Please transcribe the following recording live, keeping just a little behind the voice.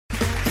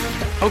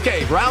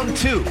Okay, round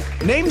two.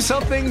 Name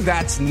something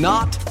that's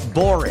not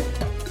boring.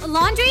 A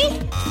laundry?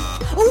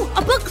 Ooh, a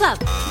book club.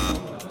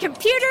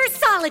 Computer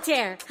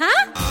solitaire,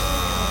 huh?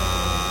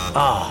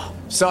 Ah,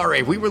 oh,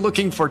 sorry, we were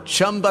looking for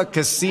Chumba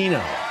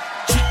Casino.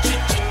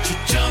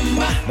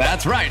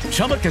 That's right,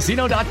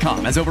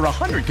 ChumbaCasino.com has over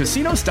 100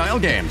 casino-style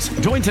games.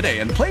 Join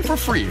today and play for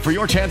free for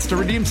your chance to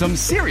redeem some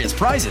serious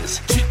prizes.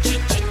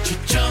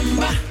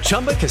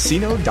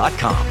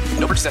 ChumbaCasino.com.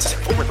 No purchase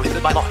necessary. Void where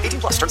prohibited by law.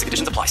 18+. Terms and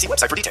conditions apply. See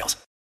website for details.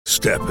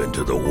 Step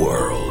into the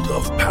world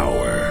of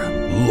power,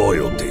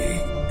 loyalty,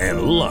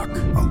 and luck.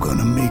 I'm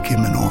gonna make him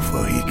an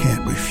offer he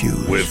can't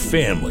refuse. With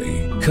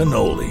family,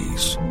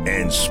 cannolis,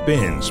 and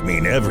spins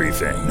mean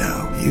everything.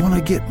 Now, you wanna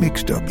get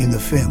mixed up in the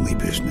family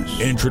business.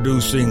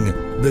 Introducing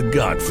The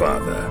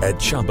Godfather at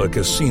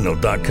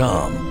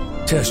ChumbaCasino.com.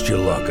 Test your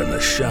luck in the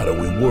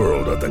shadowy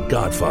world of The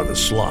Godfather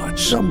slot.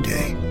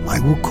 Someday, I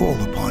will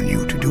call upon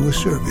you to do a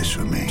service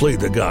for me. Play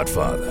The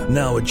Godfather,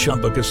 now at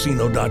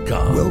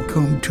ChumbaCasino.com.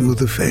 Welcome to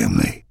the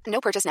family. No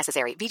purchase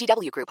necessary.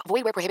 VGW Group.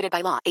 Void where prohibited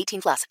by law.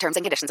 18+. Terms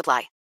and conditions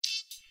apply.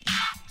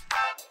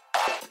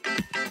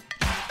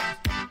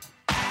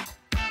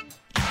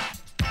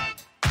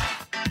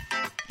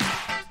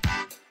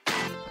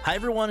 Hi,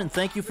 everyone, and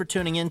thank you for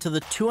tuning in to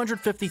the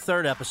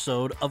 253rd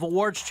episode of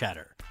Awards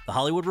Chatter, the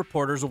Hollywood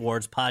Reporters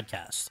Awards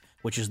podcast,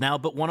 which is now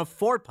but one of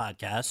 4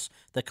 podcasts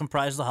that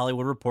comprise the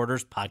Hollywood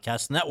Reporters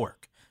Podcast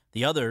Network,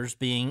 the others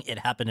being It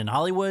Happened in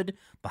Hollywood,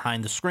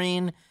 Behind the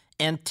Screen,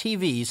 and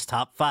TV's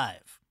Top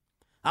 5.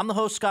 I'm the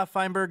host, Scott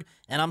Feinberg,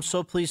 and I'm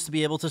so pleased to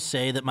be able to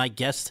say that my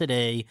guest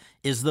today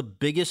is the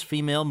biggest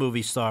female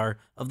movie star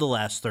of the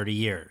last 30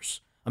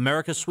 years,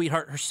 America's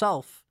sweetheart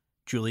herself,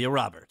 Julia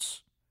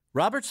Roberts.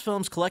 Roberts'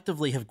 films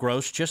collectively have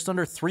grossed just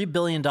under $3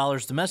 billion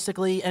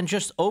domestically and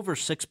just over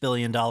 $6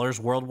 billion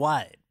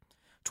worldwide.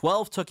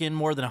 12 took in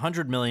more than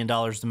 $100 million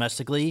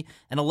domestically,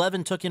 and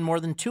 11 took in more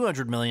than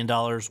 $200 million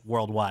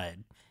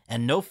worldwide.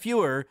 And no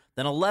fewer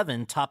than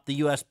 11 topped the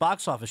U.S.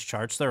 box office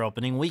charts their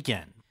opening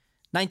weekend.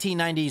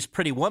 1990's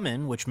Pretty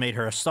Woman, which made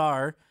her a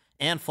star,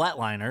 and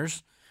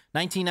Flatliners,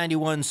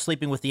 1991's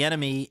Sleeping with the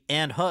Enemy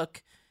and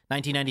Hook,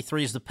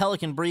 1993's The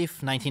Pelican Brief,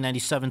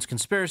 1997's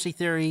Conspiracy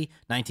Theory,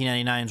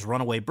 1999's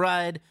Runaway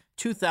Bride,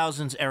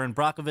 2000's Erin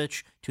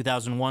Brockovich,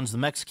 2001's The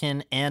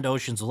Mexican and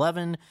Ocean's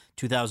 11,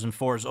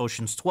 2004's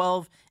Ocean's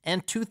 12,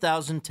 and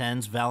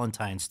 2010's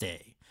Valentine's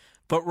Day.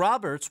 But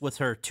Roberts, with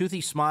her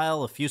toothy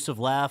smile, effusive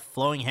laugh,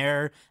 flowing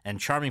hair,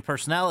 and charming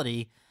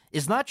personality,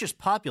 is not just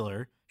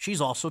popular, she's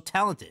also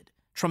talented.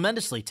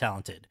 Tremendously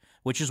talented,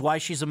 which is why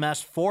she's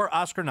amassed 4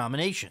 Oscar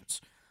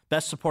nominations.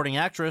 Best Supporting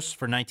Actress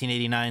for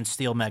 1989's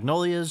Steel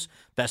Magnolias,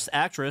 Best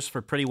Actress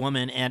for Pretty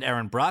Woman and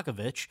Erin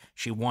Brockovich,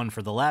 she won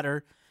for the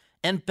latter,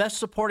 and Best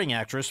Supporting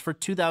Actress for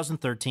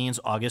 2013's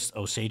August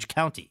Osage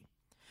County.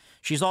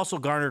 She's also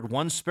garnered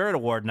 1 Spirit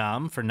Award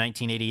nom for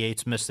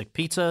 1988's Mystic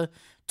Pizza,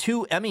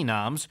 2 Emmy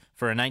noms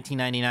for a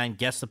 1999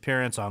 guest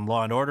appearance on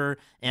Law & Order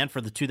and for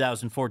the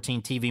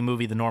 2014 TV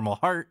movie The Normal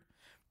Heart,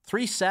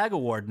 3 SAG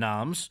Award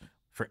noms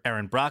for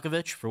Erin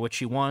Brockovich, for which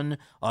she won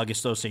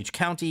August Osage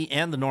County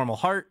and The Normal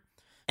Heart,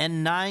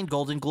 and 9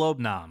 Golden Globe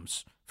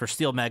noms for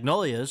Steel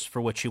Magnolias,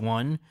 for which she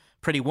won,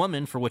 Pretty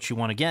Woman, for which she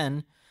won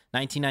again,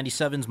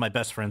 1997's My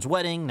Best Friend's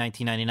Wedding,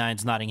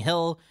 1999's Notting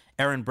Hill,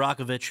 Erin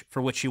Brockovich, for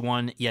which she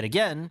won yet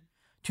again,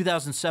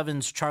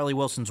 2007's Charlie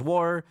Wilson's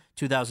War,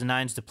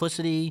 2009's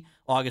Duplicity,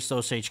 August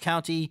Osage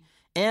County,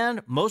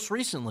 and most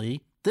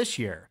recently, this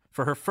year,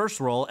 for her first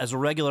role as a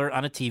regular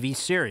on a TV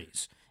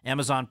series,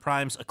 Amazon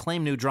Prime's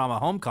acclaimed new drama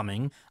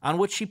Homecoming, on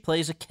which she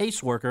plays a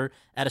caseworker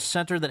at a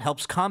center that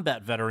helps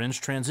combat veterans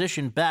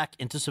transition back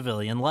into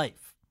civilian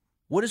life.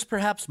 What is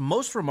perhaps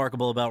most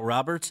remarkable about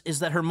Roberts is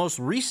that her most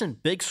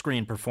recent big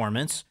screen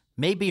performance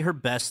may be her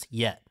best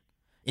yet.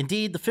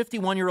 Indeed, the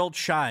 51-year-old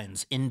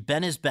shines in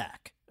Ben is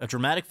Back, a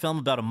dramatic film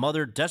about a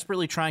mother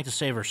desperately trying to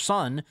save her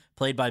son,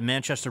 played by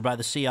Manchester by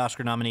the Sea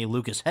Oscar nominee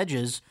Lucas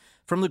Hedges,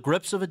 from the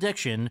grips of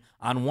addiction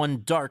on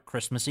one dark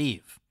Christmas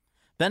Eve.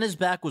 Ben is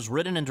Back was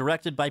written and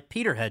directed by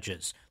Peter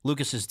Hedges,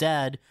 Lucas's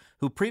dad,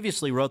 who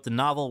previously wrote the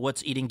novel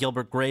What's Eating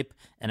Gilbert Grape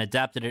and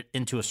adapted it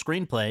into a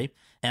screenplay,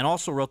 and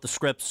also wrote the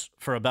scripts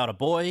for About a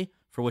Boy,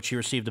 for which he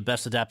received a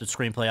Best Adapted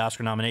Screenplay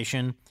Oscar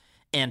nomination,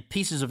 and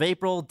Pieces of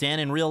April, Dan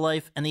in Real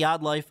Life, and The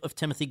Odd Life of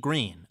Timothy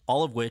Green,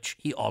 all of which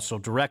he also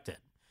directed.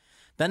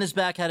 Ben is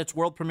Back had its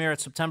world premiere at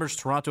September's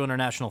Toronto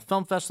International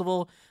Film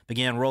Festival,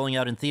 began rolling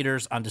out in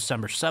theaters on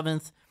December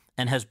 7th,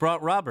 and has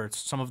brought Roberts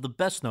some of the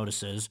best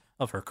notices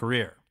of her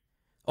career.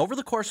 Over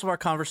the course of our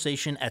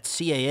conversation at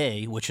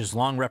CAA, which has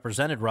long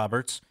represented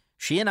Roberts,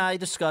 she and I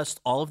discussed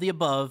all of the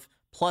above,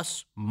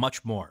 plus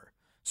much more.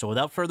 So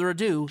without further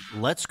ado,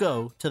 let's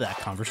go to that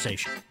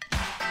conversation.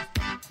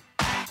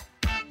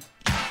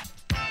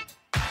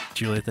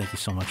 Julia, thank you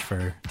so much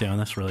for doing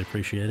this. Really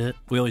appreciate it.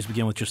 We always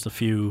begin with just a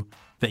few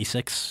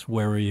basics.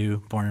 Where were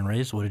you born and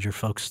raised? What did your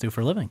folks do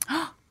for a living?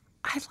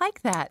 I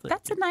like that.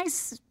 That's a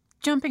nice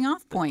jumping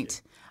off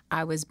point.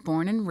 I was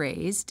born and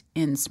raised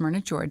in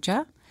Smyrna,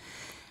 Georgia.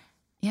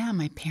 Yeah,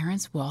 my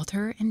parents,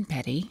 Walter and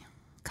Betty,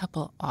 a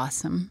couple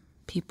awesome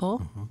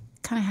people,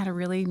 kind of had a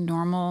really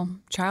normal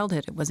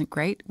childhood. It wasn't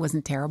great. It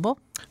wasn't terrible.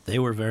 They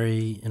were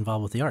very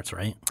involved with the arts,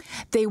 right?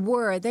 They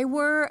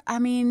were. I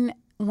mean,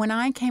 when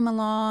I came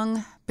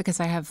along,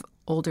 because I have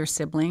older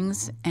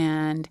siblings,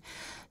 and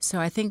so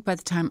I think by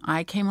the time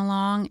I came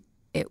along,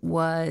 it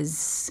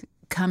was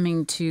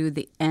coming to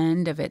the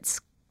end of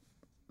its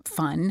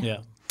fun. Yeah.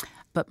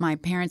 But my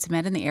parents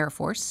met in the Air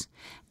Force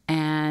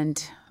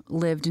and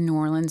lived in New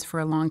Orleans for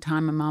a long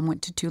time. My mom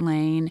went to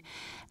Tulane,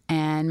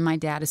 and my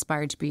dad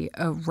aspired to be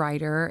a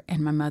writer,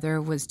 and my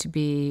mother was to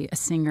be a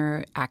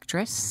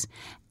singer-actress.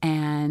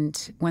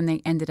 And when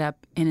they ended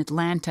up in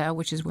Atlanta,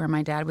 which is where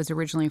my dad was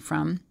originally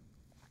from,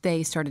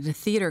 they started a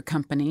theater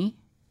company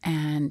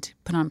and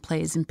put on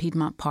plays in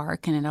Piedmont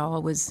Park, and it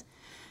all was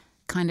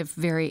kind of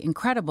very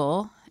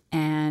incredible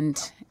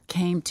and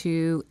came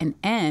to an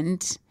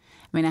end.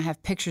 I mean, I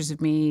have pictures of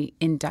me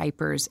in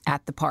diapers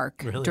at the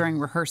park during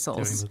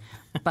rehearsals,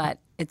 but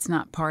it's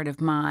not part of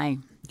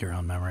your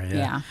own memory.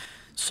 Yeah.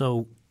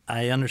 So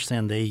I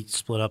understand they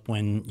split up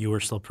when you were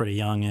still pretty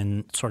young,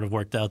 and sort of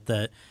worked out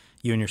that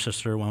you and your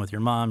sister went with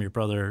your mom. Your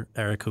brother,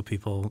 Eric, who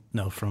people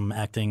know from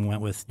acting,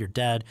 went with your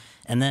dad.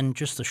 And then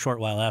just a short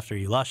while after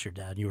you lost your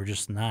dad, you were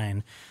just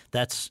 9.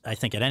 That's, I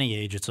think at any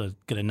age, it's going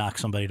to knock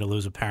somebody to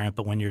lose a parent.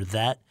 But when you're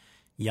that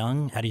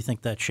young, how do you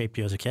think that shaped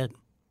you as a kid?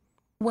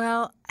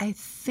 Well, I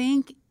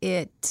think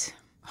it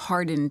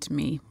hardened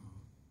me.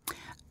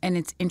 And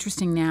it's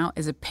interesting now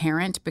as a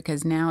parent,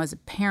 because now as a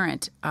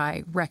parent,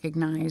 I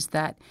recognize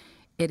that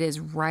it is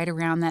right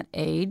around that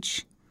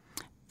age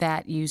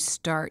that you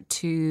start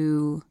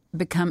to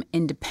become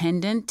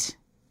independent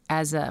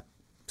as a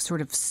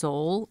sort of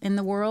soul in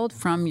the world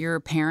from your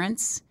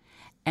parents,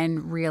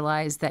 and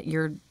realize that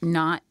you're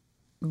not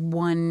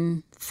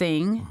one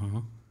thing. Mm-hmm.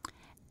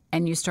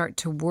 And you start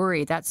to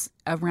worry. That's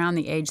around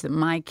the age that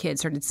my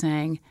kids started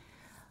saying,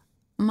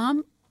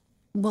 Mom,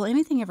 will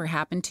anything ever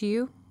happen to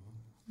you?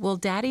 Will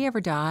Daddy ever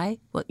die?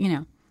 Well,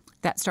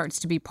 that starts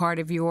to be part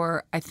of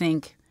your, I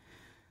think,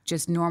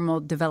 just normal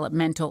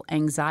developmental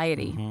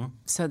anxiety. Mm-hmm.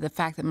 So the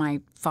fact that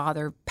my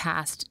father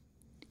passed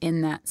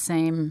in that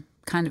same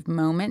kind of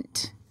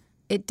moment,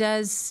 it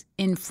does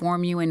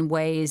inform you in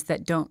ways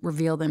that don't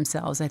reveal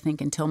themselves, I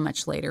think, until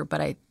much later.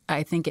 But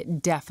I think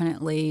it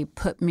definitely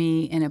put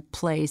me in a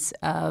place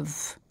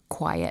of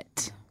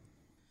quiet.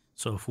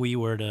 So if we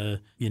were to,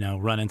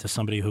 run into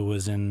somebody who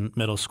was in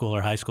middle school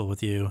or high school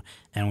with you,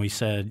 and we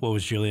said, what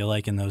was Julia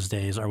like in those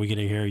days? Are we going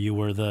to hear you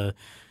were the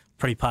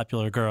pretty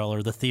popular girl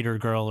or the theater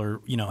girl,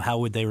 or, how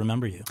would they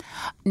remember you?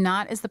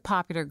 Not as the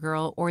popular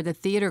girl or the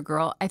theater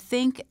girl. I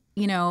think,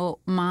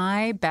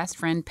 my best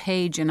friend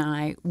Paige and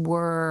I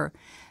were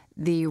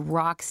the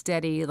rock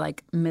steady,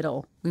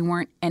 middle. We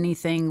weren't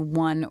anything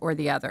one or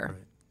the other.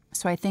 Right.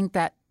 So I think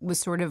that was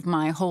sort of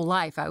my whole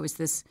life.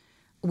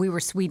 We were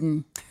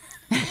Sweden.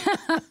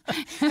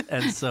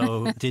 And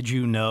so did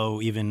you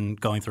know, even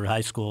going through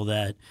high school,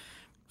 that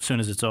as soon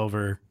as it's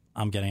over,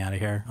 I'm getting out of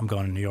here, I'm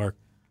going to New York?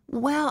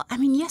 Well, I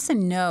mean, yes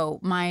and no.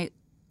 My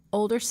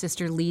older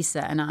sister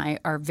Lisa and I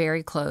are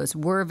very close,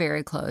 were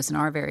very close, and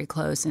are very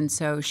close. And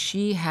so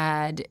she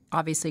had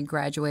obviously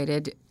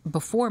graduated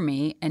before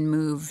me and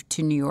moved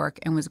to New York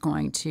and was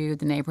going to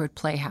the neighborhood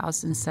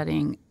playhouse and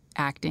studying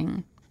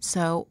acting.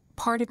 So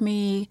part of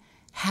me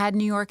had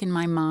New York in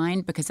my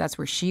mind because that's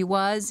where she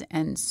was,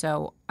 and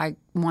so I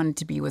wanted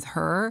to be with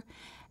her.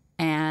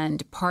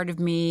 And part of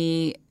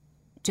me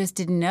just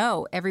didn't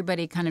know.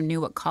 Everybody kind of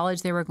knew what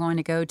college they were going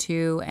to go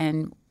to,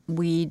 and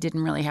we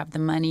didn't really have the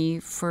money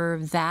for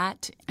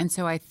that. And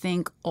so I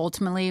think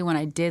ultimately when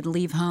I did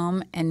leave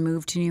home and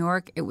move to New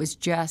York, it was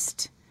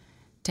just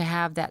to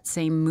have that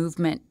same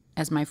movement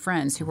as my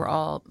friends who were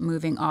all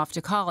moving off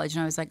to college.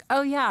 And I was like,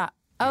 oh, yeah.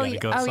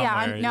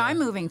 I'm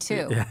moving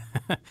too.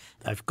 Yeah.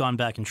 I've gone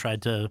back and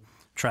tried to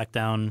track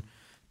down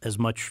as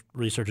much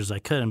research as I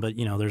could, but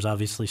there's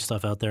obviously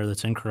stuff out there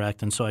that's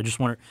incorrect. And so I just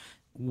wonder,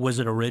 was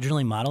it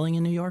originally modeling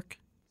in New York?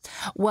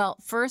 Well,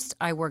 first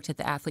I worked at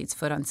the Athlete's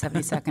Foot on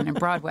 72nd and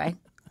Broadway,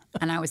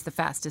 and I was the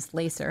fastest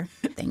lacer.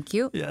 Thank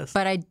you. Yes.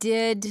 But I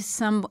did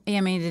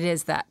it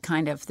is that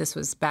kind of, this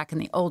was back in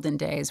the olden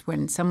days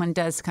when someone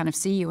does kind of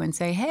see you and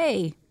say,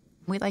 hey,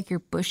 we like your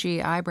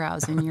bushy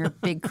eyebrows and your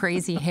big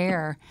crazy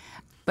hair.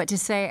 But to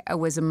say I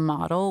was a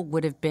model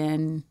would have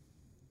been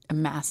a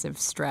massive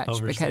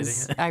stretch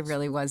because I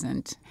really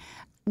wasn't.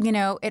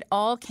 It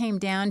all came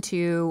down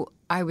to,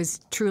 I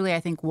was truly, I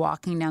think,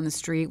 walking down the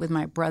street with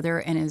my brother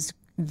and his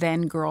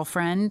then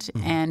girlfriend,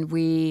 and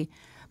we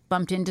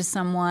bumped into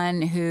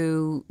someone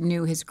who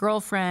knew his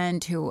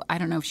girlfriend, who I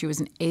don't know if she was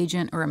an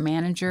agent or a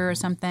manager or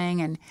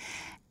something,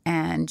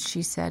 and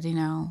she said,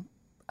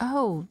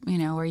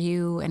 are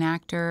you an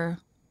actor?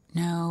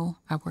 No,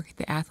 I work at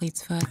the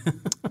Athlete's Foot.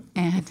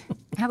 And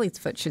Athlete's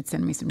Foot should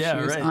send me some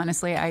shoes. Right.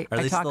 Honestly, I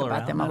talk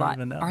about them a lot.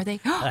 Are they?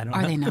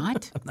 Are they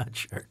not? I'm not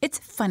sure. It's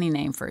a funny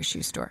name for a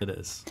shoe store. It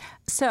is.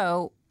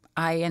 So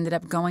I ended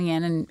up going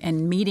in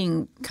and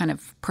meeting kind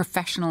of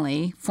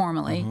professionally,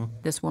 formally,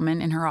 this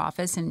woman in her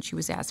office, and she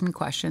was asking me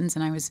questions,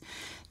 and I was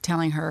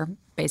telling her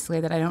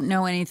basically that I don't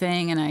know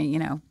anything, and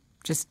I,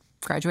 just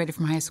graduated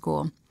from high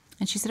school.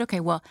 And she said, okay,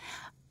 well,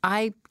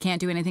 I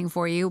can't do anything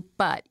for you,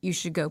 but you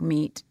should go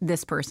meet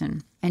this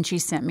person. And she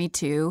sent me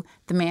to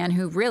the man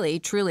who really,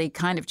 truly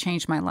kind of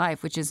changed my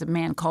life, which is a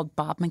man called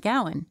Bob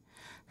McGowan,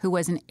 who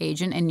was an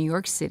agent in New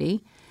York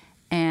City.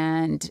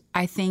 And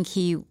I think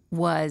he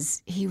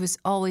was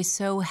always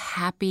so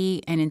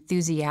happy and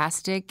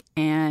enthusiastic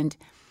and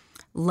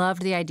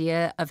loved the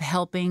idea of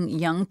helping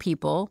young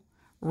people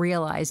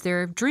realize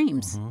their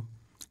dreams.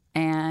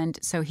 And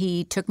so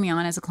he took me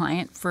on as a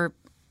client for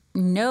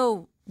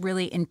no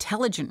really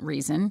intelligent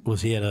reason.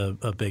 Was he at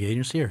a big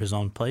agency or his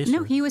own place?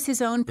 No, or? he was his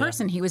own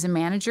person. Yeah. He was a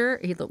manager.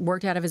 He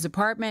worked out of his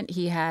apartment.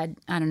 He had,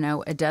 I don't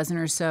know, a dozen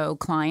or so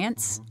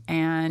clients.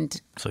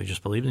 And so he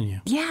just believed in you.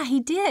 Yeah, he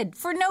did,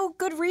 for no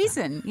good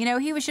reason. You know,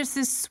 he was just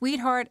this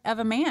sweetheart of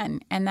a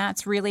man. And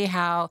that's really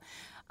how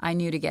I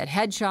knew to get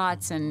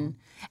headshots. And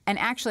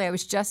actually, I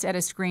was just at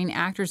a Screen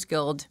Actors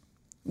Guild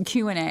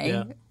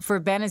Q&A for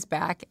Ben is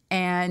Back.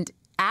 And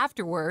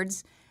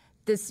afterwards,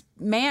 this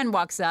man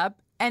walks up.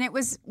 And it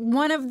was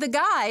one of the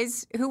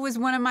guys who was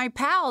one of my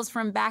pals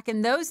from back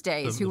in those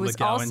days, who was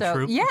McGowan also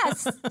troupe?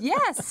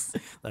 yes.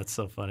 That's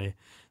so funny.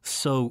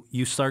 So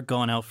you start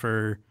going out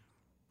for,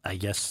 I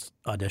guess,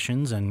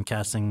 auditions and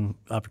casting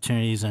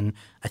opportunities. And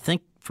I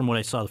think from what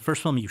I saw, the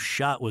first film you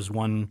shot was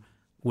one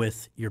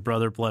with your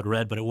brother, Blood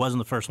Red, but it wasn't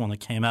the first one that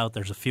came out.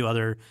 There's a few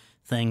other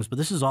things, but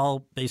this is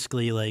all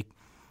basically like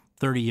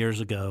 30 years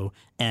ago.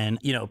 And,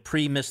 you know,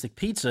 pre-Mystic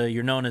Pizza,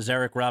 you're known as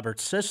Eric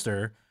Roberts'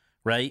 sister,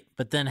 right?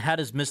 But then how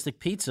does Mystic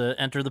Pizza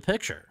enter the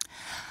picture?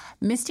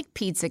 Mystic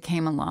Pizza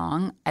came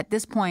along. At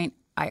this point,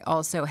 I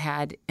also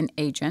had an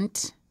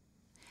agent.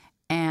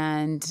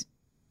 And,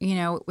 you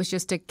know, it was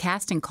just a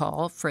casting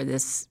call for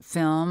this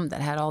film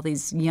that had all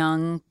these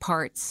young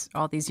parts,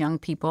 all these young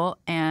people.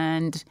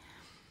 And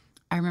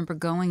I remember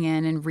going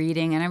in and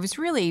reading, and I was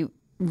really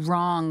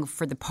wrong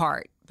for the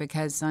part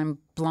because I'm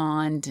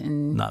blonde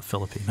and not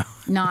Filipino.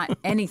 Not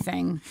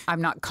anything.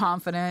 I'm not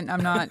confident.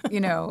 I'm not, you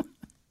know,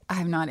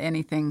 I'm not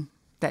anything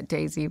that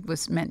Daisy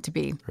was meant to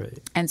be. Right.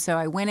 And so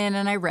I went in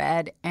and I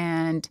read,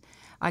 and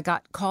I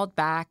got called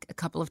back a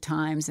couple of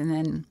times. And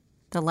then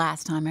the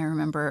last time I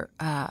remember,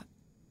 I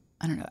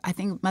don't know, I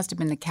think it must have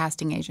been the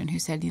casting agent who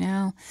said, you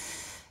know,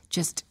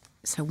 just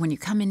so when you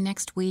come in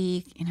next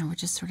week, you know, we're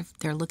just sort of,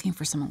 they're looking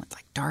for someone with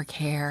like dark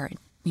hair, and,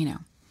 you know.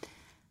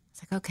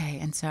 It's like, okay.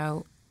 And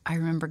so I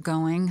remember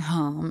going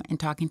home and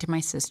talking to my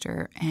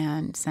sister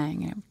and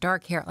saying, you know,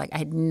 dark hair, like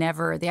I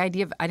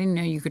didn't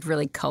know you could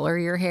really color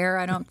your hair,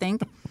 I don't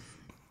think.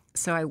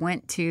 So I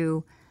went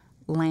to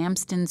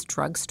Lamston's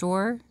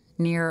drugstore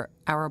near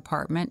our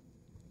apartment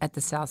at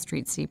the South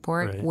Street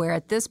Seaport, right, where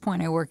at this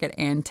point I work at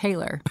Ann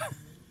Taylor,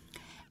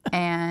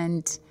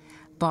 and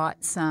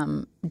bought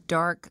some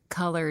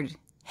dark-colored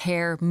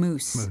hair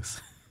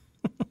mousse.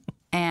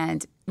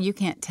 And you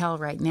can't tell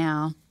right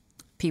now,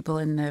 people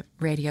in the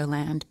radio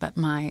land, but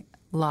my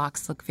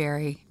locks look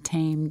very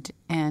tamed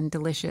and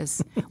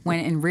delicious, when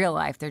in real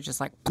life they're just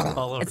like,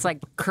 it's like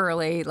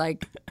curly,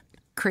 like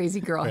crazy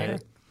girl hair.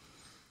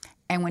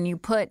 And when you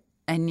put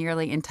a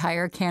nearly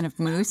entire can of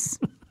mousse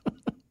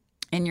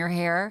in your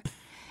hair,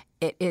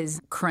 it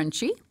is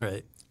crunchy.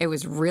 Right. It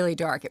was really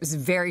dark. It was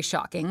very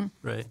shocking.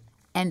 Right.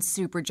 And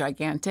super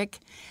gigantic.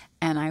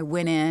 And I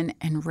went in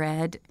and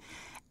read.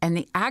 And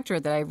the actor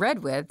that I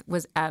read with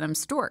was Adam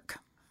Stork,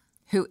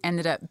 who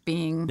ended up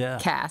being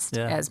cast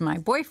as my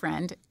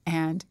boyfriend.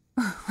 And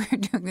we were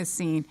doing this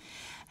scene,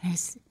 and I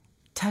was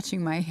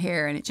touching my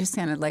hair, and it just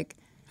sounded like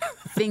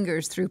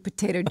fingers through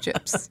potato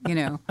chips, you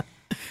know.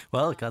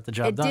 Well, it got the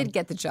job done. It did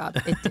get the job.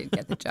 It did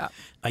get the job.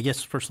 I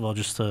guess, first of all,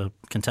 just to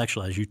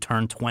contextualize, you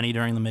turned 20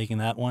 during the making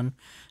of that one.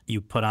 You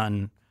put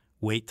on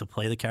weight to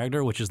play the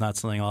character, which is not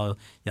something all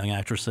young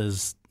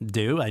actresses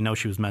do. I know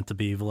she was meant to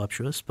be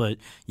voluptuous, but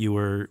you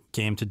were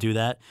game to do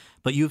that.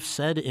 But you've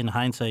said in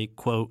hindsight,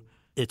 quote,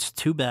 "It's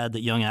too bad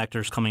that young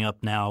actors coming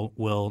up now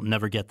will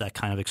never get that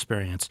kind of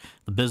experience.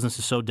 The business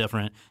is so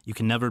different. You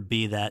can never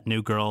be that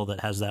new girl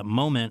that has that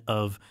moment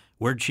of,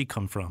 where'd she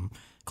come from?"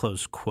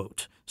 Close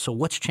quote. So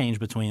what's changed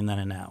between then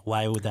and now?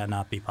 Why would that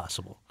not be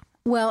possible?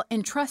 Well,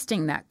 in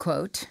trusting that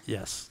quote,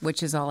 yes,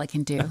 which is all I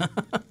can do,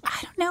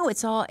 I don't know.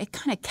 It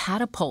kind of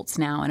catapults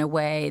now in a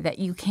way that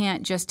you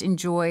can't just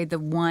enjoy the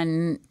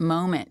one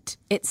moment.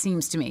 It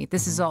seems to me.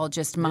 This is all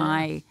just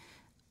my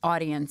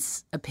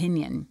audience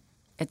opinion.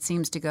 It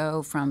seems to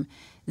go from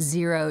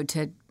 0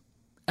 to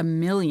 1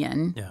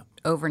 million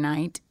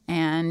overnight.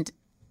 And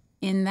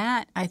in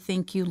that, I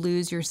think you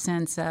lose your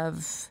sense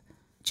of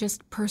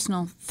just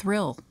personal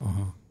thrill.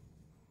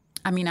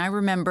 I mean, I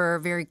remember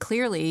very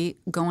clearly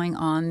going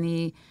on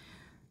the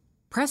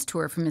press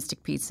tour for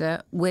Mystic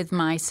Pizza with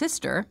my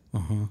sister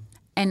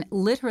and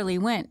literally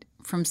went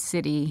from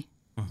city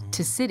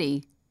to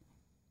city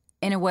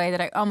in a way that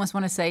I almost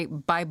want to say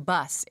by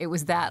bus. It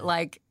was that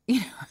like,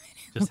 you know,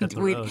 just hit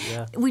the road,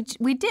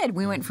 we did.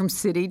 We went from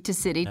city to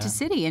city to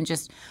city and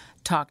just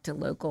talked to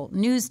local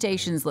news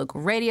stations, local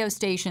radio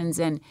stations.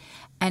 And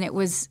it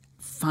was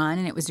fun,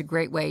 and it was a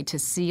great way to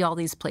see all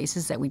these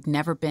places that we'd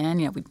never been.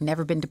 We'd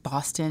never been to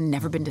Boston,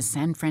 never been to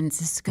San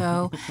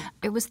Francisco.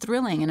 It was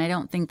thrilling, and I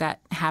don't think that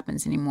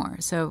happens anymore.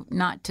 So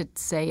not to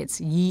say it's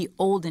ye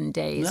olden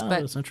days,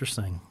 but it's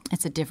interesting.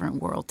 It's a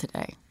different world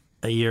today.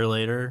 A year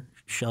later,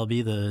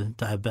 Shelby, the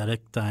diabetic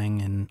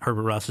dying in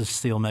Herbert Ross's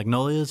Steel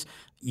Magnolias,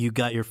 you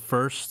got your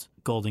first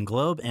Golden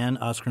Globe and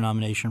Oscar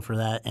nomination for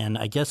that. And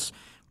I guess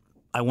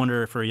I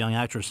wonder, for a young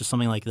actress, is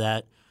something like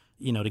that,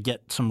 to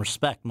get some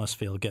respect must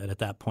feel good at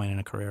that point in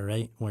a career,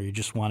 right? Where you're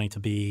just wanting to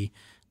be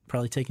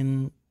probably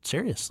taken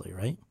seriously,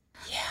 right?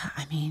 Yeah,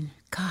 I mean,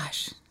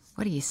 gosh,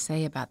 what do you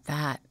say about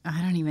that?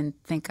 I don't even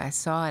think I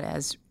saw it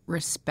as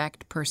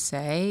respect per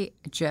se,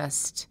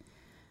 just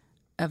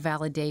a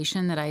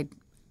validation that I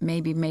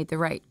maybe made the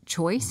right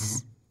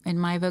choice in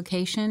my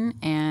vocation.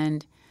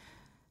 And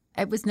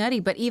it was nutty.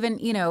 But even,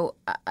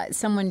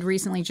 someone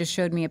recently just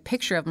showed me a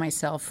picture of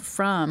myself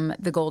from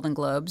the Golden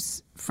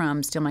Globes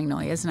from Steel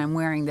Magnolias, and I'm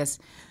wearing this,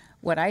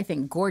 what I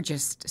think,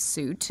 gorgeous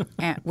suit,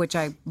 which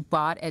I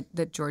bought at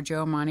the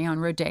Giorgio Armani on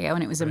Rodeo,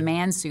 and it was a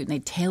man suit, and they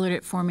tailored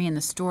it for me in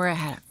the store. I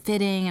had a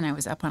fitting, and I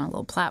was up on a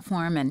little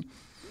platform, and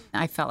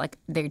I felt like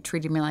they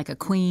treated me like a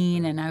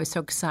queen, and I was so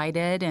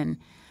excited.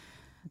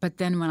 But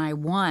then when I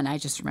won, I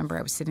just remember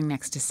I was sitting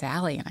next to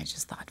Sally, and I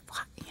just thought,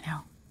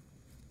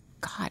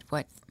 God,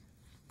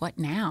 what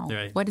now?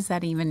 Right. What does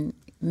that even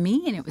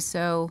mean? It was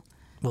so...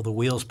 Well, the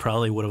wheels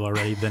probably would have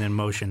already been in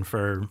motion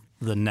for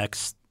the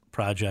next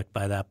project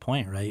by that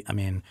point, right? I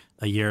mean,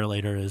 a year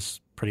later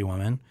is Pretty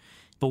Woman.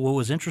 But what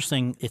was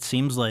interesting, it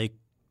seems like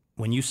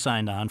when you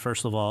signed on,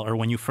 first of all, or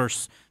when you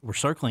first were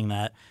circling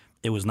that,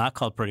 it was not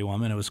called Pretty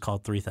Woman, it was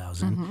called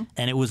 3000.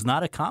 And it was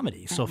not a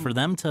comedy. So for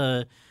them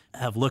to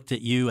have looked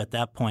at you at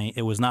that point,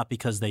 it was not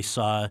because they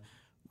saw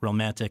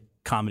romantic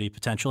comedy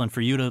potential. And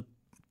for you to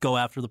go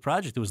after the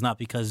project, it was not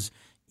because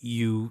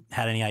you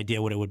had any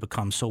idea what it would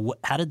become. So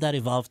how did that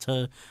evolve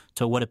to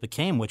what it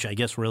became, which I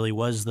guess really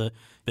was the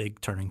big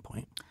turning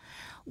point?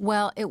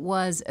 Well, it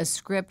was a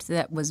script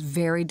that was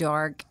very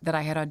dark that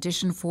I had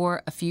auditioned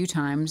for a few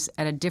times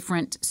at a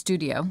different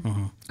studio,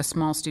 a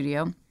small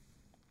studio.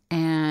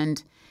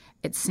 And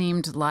it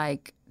seemed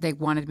like they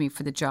wanted me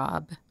for the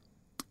job.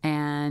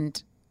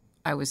 And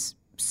I was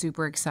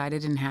super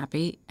excited and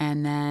happy.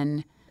 And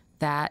then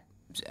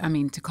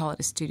to call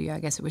it a studio, I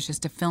guess it was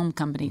just a film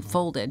company,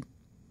 folded.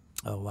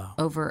 Oh, wow.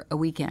 Over a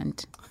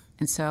weekend.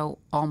 And so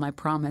all my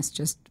promise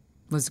just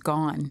was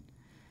gone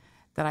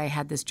that I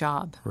had this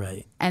job.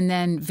 Right. And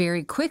then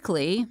very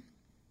quickly,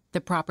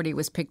 the property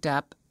was picked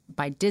up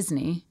by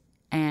Disney.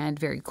 And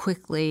very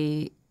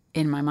quickly,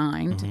 in my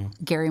mind,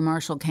 Gary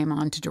Marshall came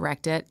on to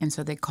direct it. And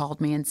so they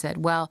called me and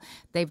said, well,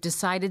 they've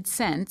decided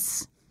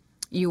since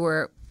you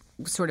were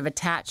sort of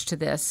attached to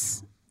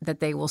this that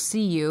they will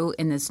see you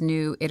in this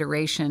new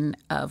iteration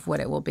of what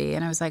it will be.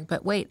 And I was like,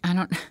 but wait, I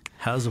don't...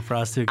 How's a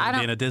prostitute going to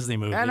be in a Disney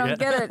movie? I don't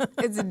get it.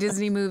 It's a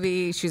Disney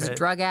movie. She's a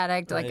drug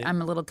addict. Like, I'm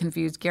a little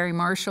confused. Gary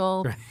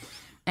Marshall. Right.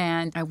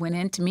 And I went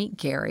in to meet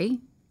Gary.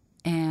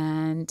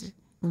 And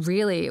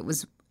really, it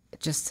was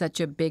just such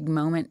a big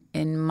moment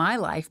in my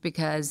life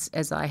because,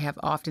 as I have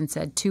often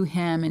said to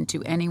him and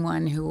to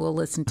anyone who will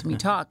listen to me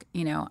talk,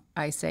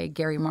 I say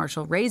Gary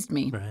Marshall raised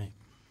me. Right.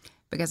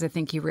 Because I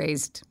think he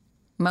raised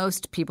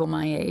most people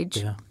my age.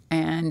 Yeah.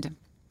 And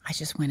I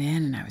just went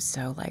in and I was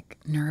so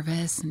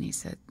nervous. And he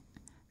said,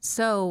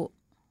 so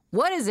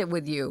what is it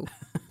with you?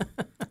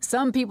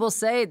 Some people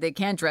say they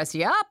can't dress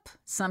you up.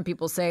 Some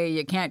people say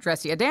you can't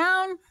dress you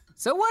down.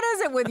 So what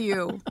is it with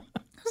you?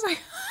 I was like,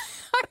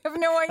 I have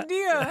no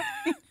idea.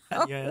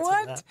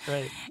 What?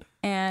 Right.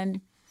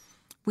 And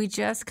we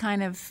just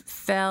kind of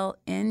fell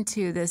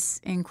into this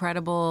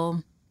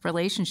incredible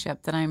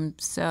relationship that I'm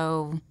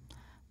so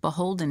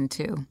beholden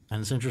to.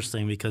 And it's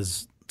interesting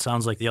because it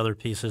sounds like the other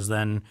pieces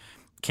then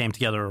came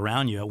together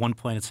around you. At one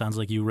point, it sounds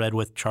like you read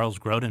with Charles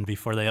Grodin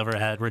before they ever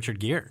had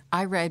Richard Gere.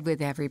 I read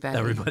with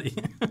everybody.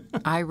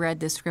 I read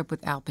the script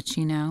with Al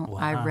Pacino. Wow.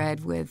 I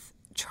read with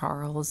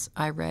Charles.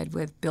 I read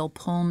with Bill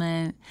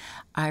Pullman.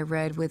 I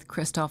read with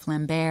Christophe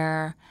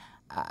Lambert.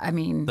 I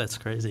mean... That's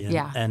crazy.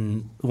 Yeah.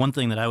 And one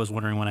thing that I was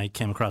wondering when I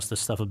came across this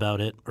stuff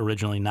about it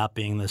originally not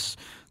being this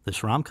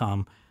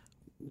rom-com,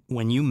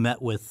 when you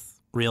met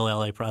with Real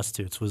LA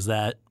Prostitutes, was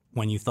that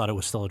when you thought it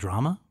was still a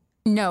drama?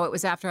 No, it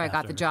was after I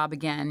got the job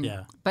again.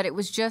 Yeah. But it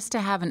was just to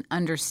have an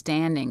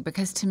understanding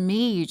because to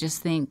me, you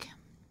just think,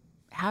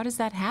 how does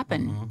that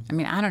happen? I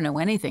mean, I don't know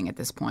anything at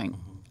this point.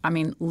 I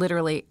mean,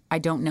 literally, I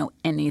don't know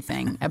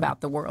anything about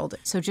the world.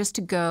 So just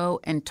to go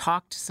and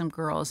talk to some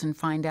girls and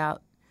find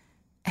out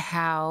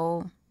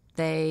how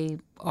they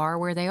are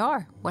where they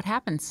are, what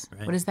happens,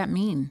 what does that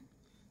mean?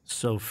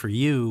 So for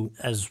you,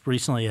 as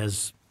recently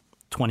as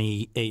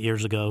 28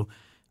 years ago,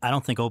 I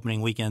don't think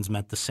opening weekends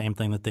meant the same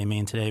thing that they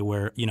mean today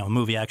where, a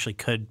movie actually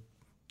could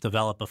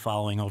develop a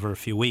following over a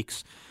few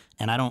weeks.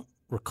 And I don't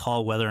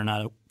recall whether or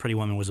not Pretty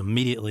Woman was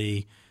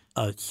immediately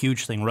a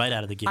huge thing right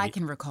out of the gate. I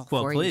can recall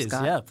for you,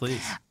 Scott. Yeah,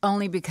 please.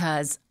 Only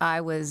because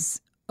I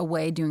was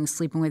away doing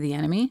Sleeping with the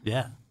Enemy.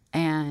 Yeah.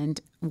 And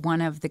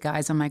one of the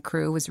guys on my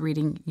crew was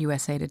reading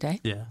USA Today.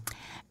 Yeah.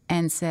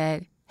 And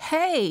said,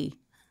 hey,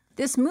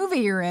 this movie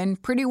you're in,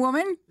 Pretty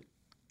Woman,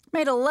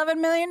 made $11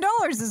 million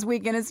this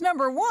weekend. It's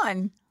number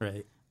one.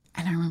 Right.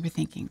 And I remember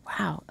thinking,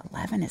 wow,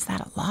 11, is that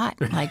a lot?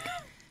 Like,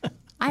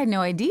 I had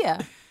no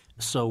idea.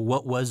 So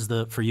what was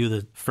for you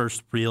the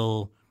first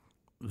real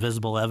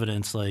visible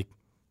evidence, like,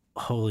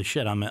 holy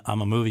shit, I'm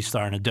a movie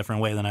star in a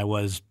different way than I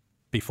was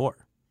before?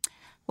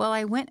 Well,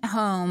 I went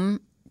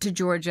home to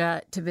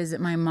Georgia to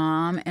visit my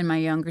mom and my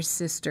younger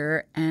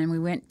sister, and we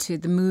went to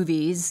the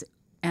movies.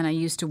 And I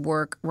used to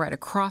work right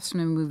across from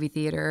the movie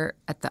theater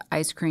at the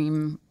ice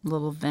cream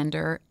little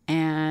vendor.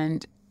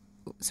 And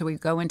so we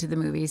go into the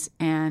movies,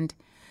 and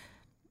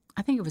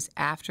I think it was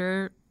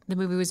after the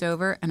movie was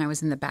over, and I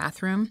was in the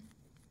bathroom,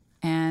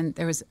 and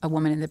there was a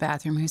woman in the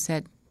bathroom who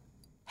said,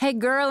 hey,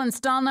 girl in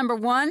stall number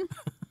 1,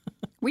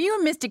 were you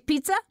a Mystic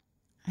Pizza?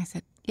 I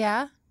said,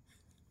 yeah.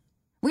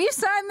 Will you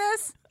sign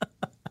this?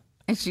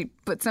 And she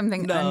put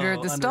something under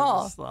the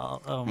stall.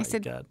 Oh, my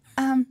God.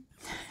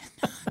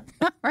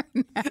 Not right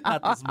now.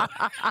 Not this much.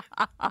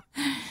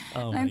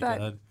 Oh, my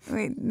God.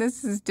 Wait,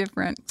 this is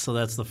different. So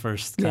that's the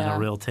first kind of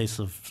real taste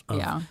of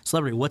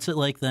celebrity. What's it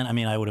like then? I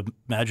mean, I would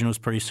imagine it was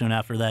pretty soon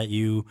after that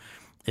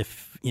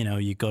if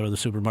you go to the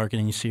supermarket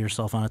and you see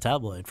yourself on a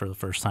tabloid for the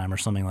first time or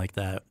something like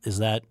that. Is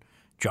that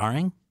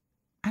jarring?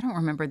 I don't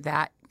remember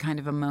that kind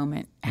of a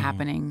moment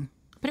happening.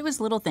 But it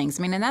was little things.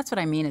 I mean, and that's what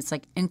I mean. It's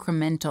like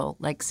incremental.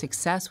 Like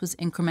success was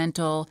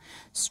incremental.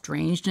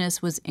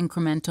 Strangeness was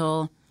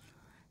incremental.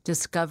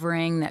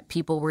 Discovering that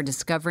people were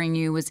discovering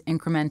you was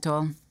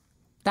incremental.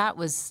 That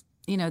was,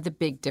 the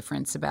big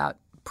difference about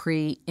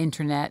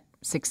pre-internet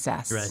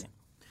success. Right.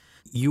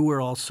 You were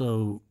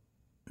also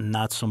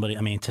not somebody,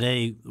 I mean,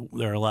 today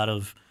there are a lot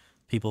of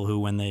people who,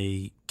 when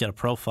they get a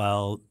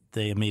profile,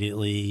 they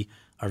immediately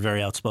are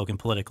very outspoken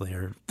politically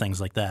or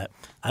things like that.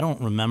 I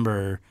don't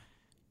remember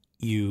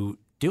you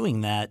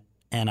doing that,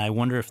 and I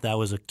wonder if that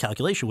was a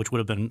calculation, which would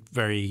have been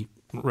very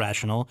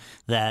rational,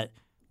 that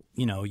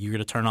you're going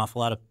to turn off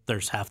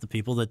there's half the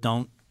people that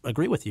don't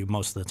agree with you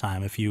most of the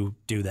time if you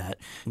do that.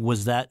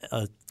 Was that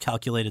a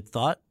calculated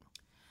thought?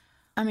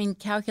 I mean,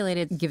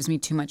 calculated gives me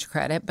too much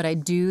credit, but I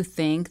do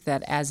think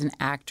that as an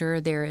actor,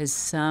 there is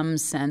some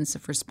sense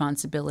of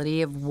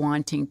responsibility of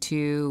wanting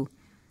to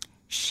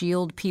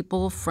shield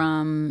people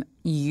from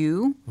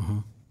you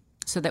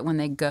so that when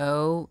they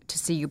go to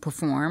see you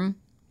perform,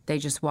 they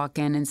just walk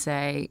in and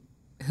say,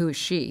 who is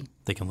she?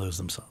 They can lose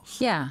themselves.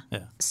 Yeah.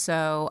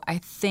 So I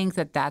think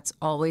that that's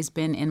always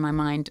been in my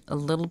mind a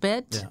little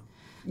bit.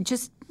 Yeah.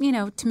 Just,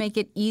 to make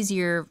it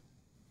easier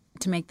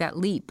to make that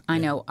leap. I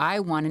know I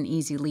want an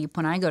easy leap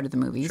when I go to the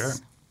movies. Sure.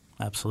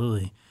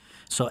 Absolutely.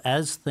 So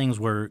as things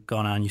were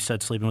going on, you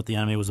said Sleeping with the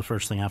Enemy was the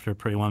first thing after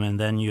Pretty Woman.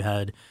 Then you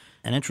had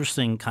an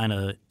interesting kind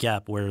of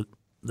gap where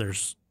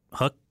there's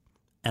Hook,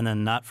 and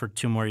then not for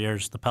 2 more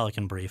years, The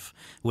Pelican Brief,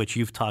 which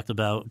you've talked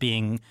about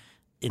being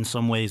in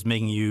some ways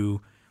making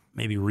you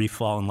maybe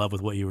re-fall in love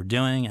with what you were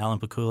doing, Alan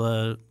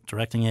Pakula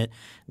directing it.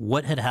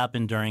 What had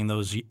happened during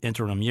those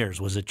interim years?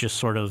 Was it just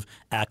sort of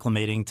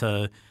acclimating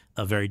to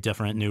a very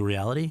different new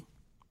reality?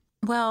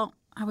 Well,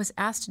 I was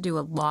asked to do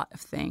a lot of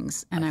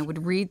things, and I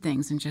would read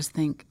things and just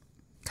think,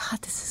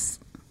 God, this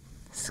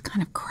is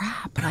kind of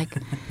crap. Like,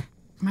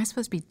 am I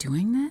supposed to be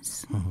doing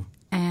this?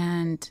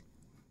 And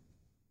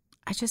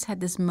I just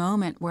had this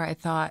moment where I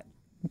thought,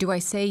 do I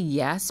say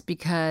yes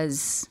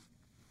because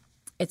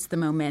it's the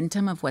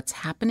momentum of what's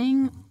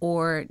happening,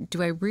 or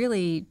do I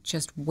really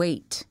just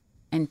wait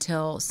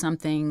until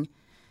something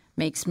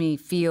makes me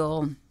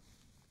feel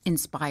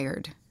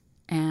inspired?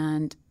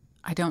 And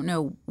I don't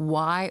know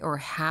why or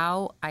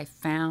how I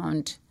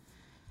found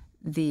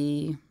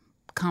the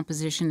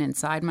composition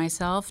inside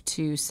myself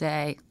to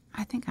say,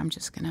 I think I'm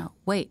just going to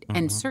wait.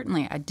 And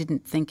certainly I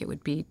didn't think it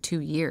would be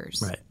 2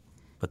 years. Right.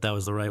 But that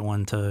was the right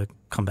one to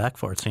come back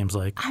for, it seems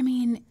like. I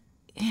mean,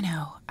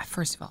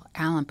 first of all,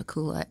 Alan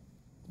Pakula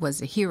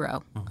was a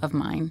hero of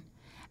mine.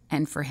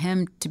 And for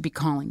him to be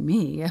calling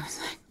me, I was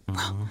like,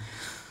 well,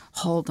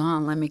 hold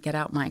on, let me get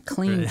out my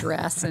clean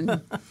dress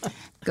and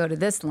go to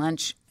this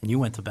lunch. And you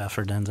went to bat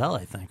for Denzel,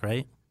 I think,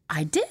 right?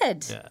 I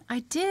did. Yeah. I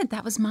did.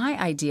 That was my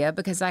idea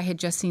because I had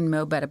just seen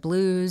Mo Better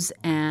Blues,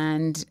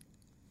 and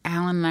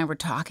Alan and I were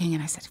talking,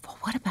 and I said, well,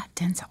 what about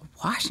Denzel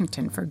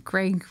Washington for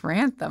Greg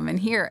Grantham? And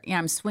here,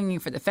 I'm swinging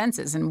for the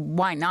fences, and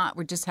why not?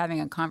 We're just having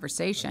a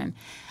conversation.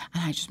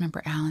 And I just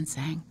remember Alan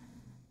saying,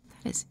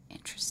 that is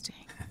interesting.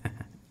 I'm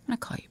going to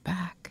call you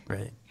back. Right.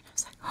 And I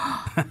was like,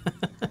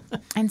 oh.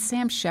 And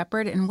Sam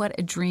Shepard, and what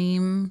a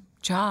dream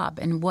job,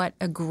 and what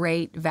a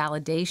great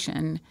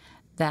validation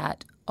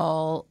that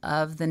all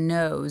of the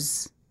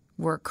no's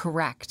were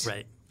correct.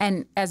 Right.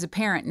 And as a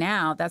parent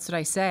now, that's what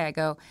I say. I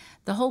go,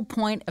 the whole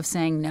point of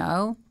saying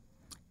no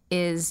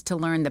is to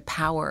learn the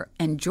power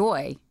and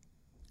joy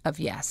of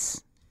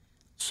yes.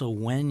 So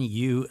when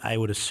I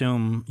would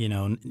assume,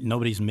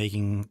 nobody's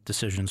making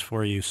decisions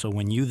for you. So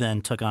when you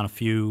then took on a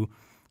few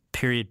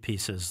period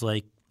pieces,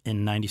 like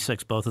in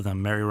 '96, both of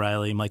them, Mary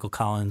Riley, Michael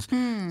Collins,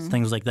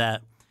 things like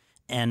that,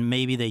 and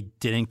maybe they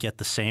didn't get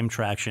the same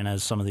traction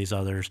as some of these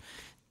others.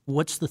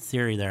 What's the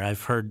theory there?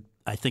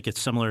 I think it's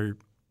similar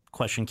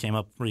question came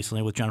up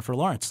recently with Jennifer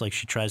Lawrence. Like,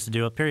 she tries to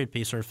do a period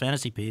piece or a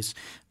fantasy piece,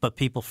 but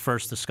people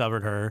first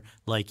discovered her,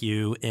 like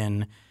you,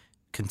 in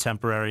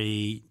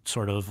contemporary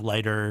sort of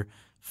lighter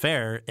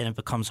fare, and it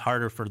becomes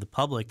harder for the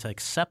public to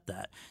accept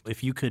that.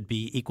 If you could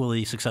be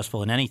equally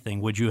successful in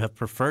anything, would you have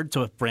preferred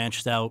to have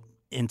branched out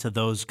into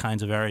those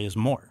kinds of areas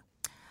more?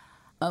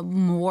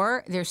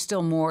 More. There's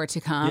still more to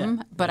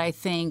come, but I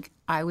think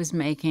I was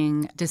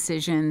making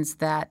decisions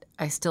that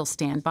I still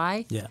stand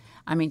by. Yeah.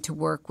 I mean, to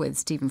work with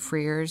Stephen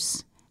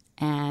Frears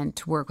and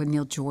to work with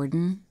Neil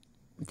Jordan,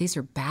 these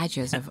are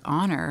badges of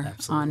honor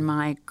on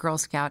my Girl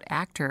Scout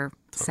actor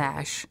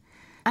sash.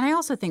 And I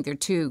also think they're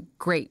two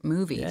great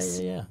movies.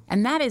 Yeah.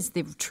 And that is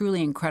the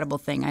truly incredible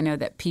thing. I know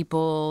that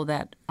people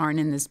that aren't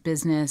in this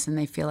business and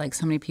they feel like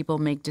so many people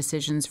make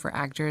decisions for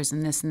actors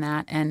and this and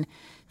that. And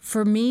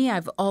for me,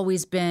 I've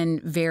always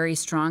been very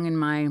strong in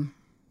my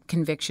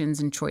convictions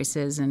and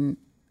choices, and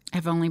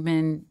I've only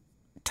been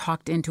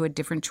talked into a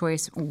different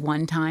choice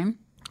one time.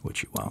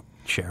 Which you won't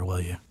share,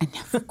 will you?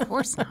 Of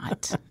course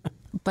not.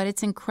 But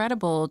it's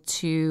incredible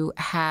to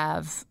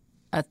have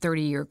a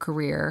 30-year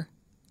career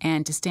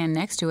and to stand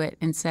next to it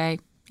and say,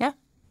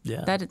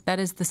 yeah. That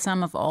is the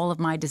sum of all of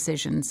my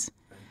decisions.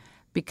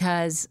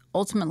 Because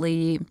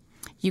ultimately,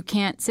 you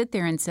can't sit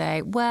there and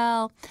say,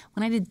 well,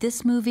 when I did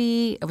this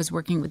movie, I was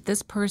working with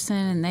this person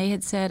and they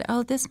had said,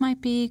 oh, this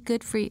might be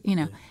good for you. You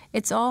know,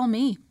 it's all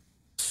me.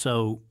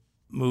 So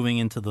moving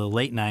into the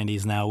late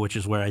 90s now, which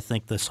is where I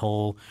think this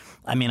whole,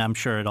 I mean, I'm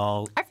sure it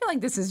all. I feel like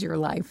this is your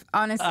life,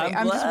 honestly.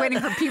 I'm just waiting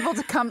for people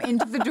to come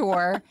into the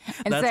door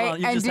and say,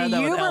 and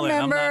do you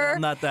remember,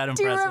 I'm not that impressive.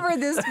 Do you remember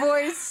this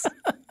voice?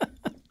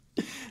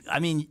 I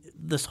mean,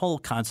 this whole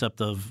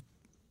concept of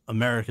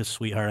America's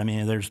Sweetheart, I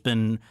mean, there's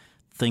been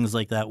things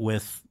like that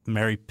with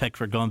Mary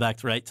Pickford going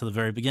back right to the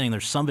very beginning.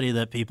 There's somebody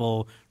that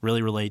people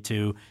really relate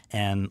to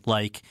and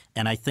like,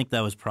 and I think that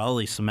was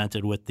probably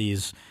cemented with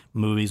these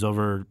movies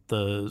over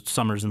the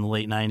summers in the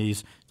late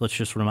 90s. Let's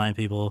just remind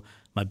people,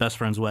 My Best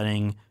Friend's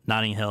Wedding,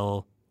 Notting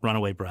Hill,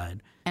 Runaway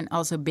Bride. And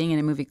also being in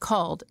a movie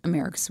called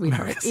America's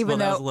Sweetheart, even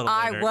though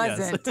I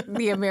wasn't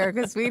the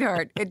America's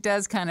Sweetheart. It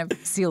does kind of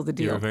seal the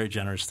deal. You're very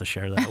generous to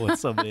share that with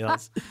somebody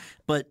else.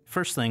 But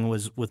first thing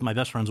was with My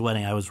Best Friend's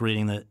Wedding, I was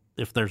reading that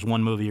if there's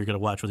one movie you're going to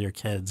watch with your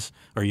kids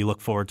or you look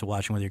forward to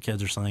watching with your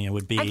kids or something, it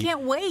would be... I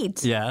can't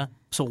wait. Yeah.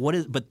 So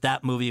but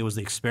that movie, it was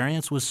the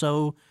experience was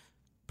so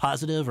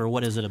positive, or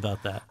what is it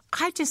about that?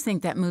 I just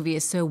think that movie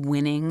is so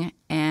winning,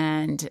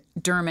 and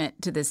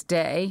Dermot to this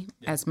day,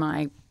 as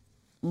my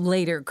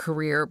later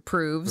career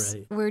proves,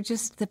 we're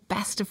just the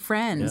best of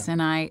friends,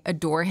 and I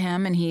adore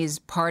him, and he's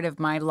part of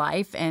my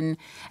life. And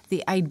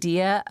the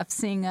idea of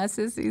seeing us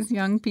as these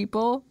young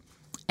people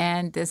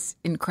and this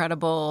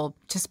incredible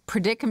just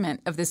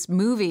predicament of this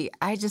movie,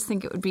 I just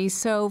think it would be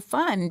so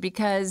fun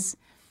because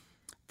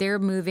they're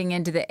moving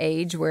into the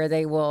age where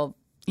they will,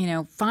 you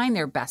know, find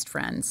their best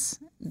friends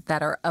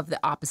that are of the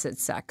opposite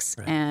sex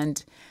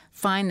and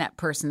find that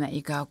person that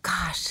you go,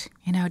 gosh,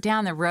 you know,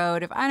 down the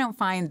road, if I don't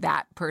find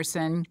that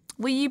person,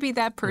 will you be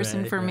that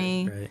person for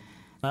me?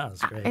 That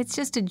was great. It's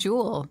just a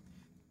jewel.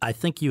 I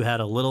think you had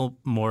a little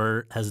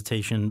more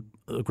hesitation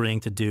agreeing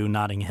to do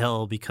Notting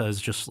Hill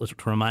because, just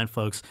to remind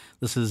folks,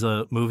 this is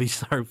a movie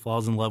star who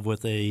falls in love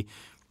with a,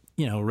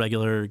 you know,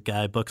 regular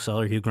guy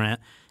bookseller, Hugh Grant.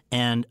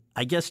 And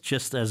I guess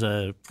just as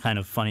a kind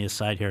of funny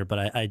aside here,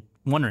 but I'm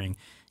wondering,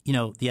 you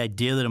know, the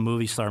idea that a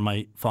movie star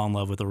might fall in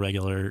love with a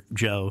regular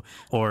Joe,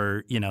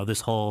 or, you know,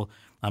 this whole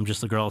I'm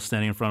just a girl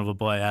standing in front of a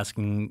boy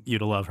asking you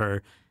to love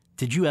her.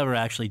 Did you ever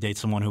actually date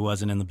someone who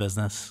wasn't in the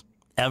business?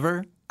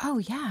 Ever? Oh,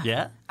 yeah.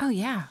 Yeah? Oh,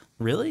 yeah.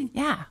 Really?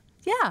 Yeah.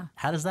 Yeah.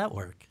 How does that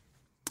work?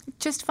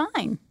 Just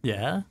fine.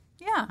 Yeah?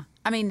 Yeah.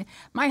 I mean,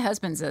 my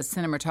husband's a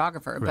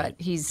cinematographer, but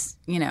he's,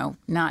 you know,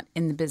 not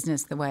in the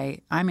business the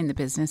way I'm in the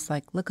business.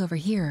 Like, look over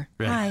here.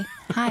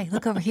 Hi,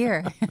 look over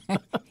here.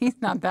 He's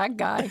not that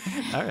guy.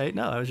 All right.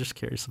 No, I was just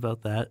curious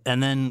about that.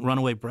 And then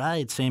Runaway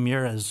Bride, same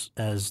year as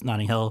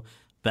Notting Hill,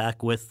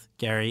 back with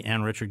Gary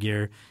and Richard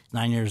Gere,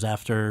 9 years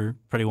after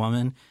Pretty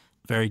Woman.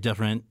 Very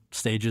different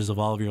stages of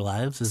all of your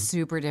lives.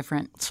 Super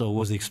different. So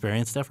was the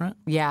experience different?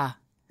 Yeah,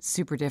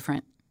 super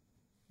different.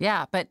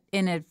 Yeah, but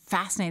in a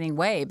fascinating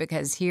way,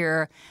 because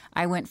here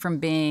I went from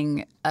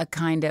being a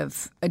kind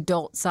of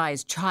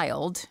adult-sized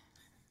child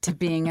to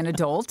being an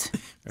adult.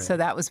 So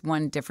that was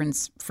one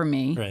difference for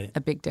me,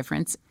 a big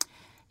difference.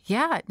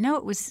 Yeah, no,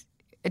 it was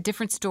a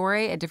different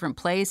story, a different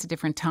place, a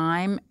different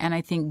time. And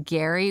I think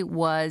Gary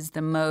was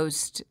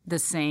the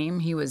same.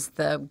 He was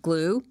the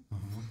glue.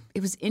 Mm-hmm.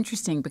 It was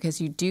interesting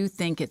because you do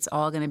think it's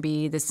all going to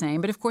be the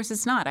same, but of course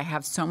it's not. I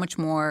have so much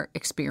more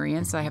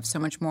experience. Mm-hmm. I have so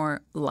much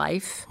more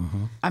life.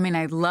 Mm-hmm. I mean,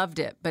 I loved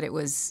it, but it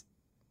was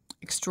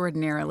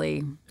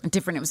extraordinarily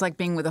different. It was like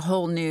being with a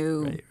whole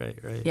new...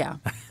 Right. Yeah.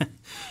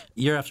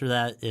 Year after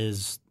that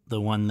is the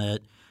one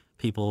that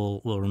people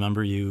will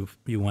remember you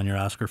won your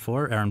Oscar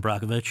for, Erin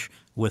Brockovich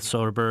with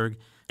Soderbergh.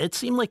 It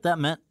seemed like that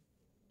meant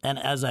and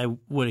as I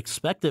would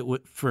expect it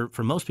would, for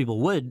most people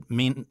would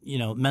mean,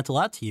 meant a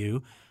lot to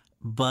you.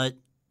 But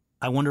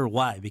I wonder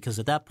why, because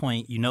at that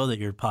point, you know that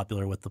you're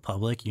popular with the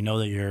public. You know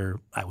that you're,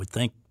 I would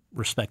think,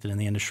 respected in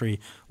the industry.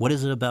 What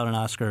is it about an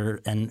Oscar?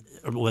 And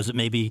was it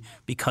maybe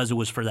because it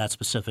was for that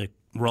specific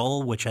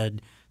role, which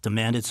had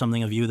demanded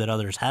something of you that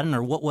others hadn't?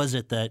 Or what was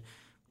it that,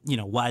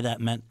 why that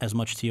meant as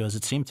much to you as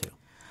it seemed to?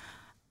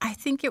 I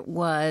think it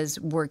was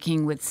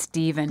working with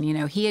Stephen.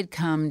 He had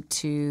come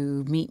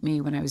to meet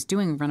me when I was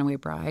doing Runaway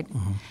Bride,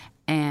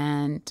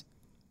 and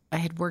I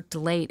had worked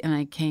late, and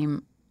I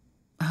came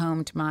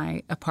home to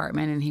my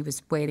apartment, and he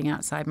was waiting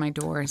outside my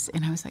doors,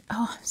 and I was like,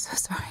 "Oh, I'm so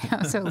sorry,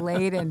 I'm so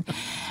late."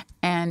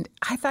 And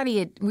I thought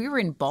we were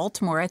in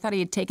Baltimore. I thought he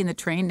had taken the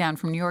train down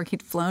from New York.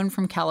 He'd flown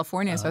from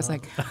California. So I was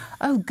like,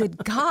 "Oh,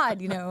 good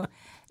God,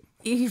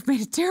 you've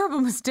made a terrible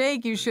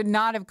mistake. You should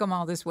not have come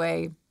all this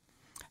way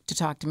to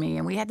talk to me."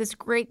 And we had this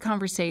great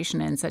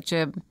conversation and such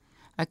a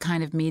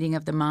kind of meeting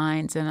of the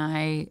minds. And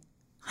I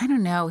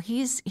don't know,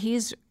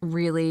 he's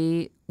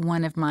really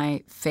one of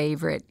my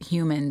favorite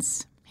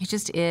humans. He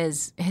just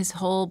is. His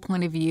whole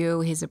point of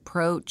view, his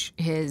approach,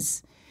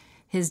 his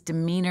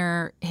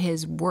demeanor,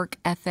 his work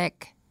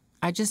ethic.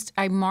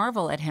 I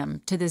marvel at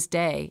him to this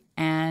day.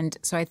 And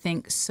so I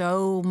think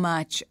so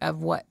much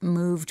of what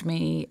moved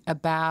me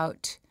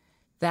about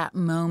that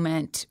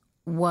moment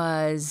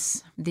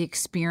was the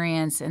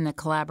experience and the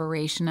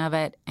collaboration of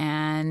it,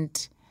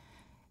 and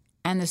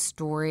the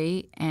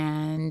story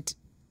and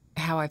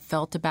how I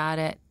felt about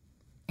it.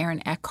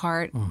 Aaron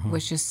Eckhart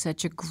was just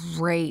such a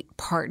great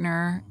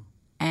partner,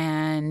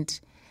 and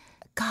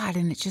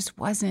it just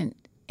wasn't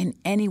in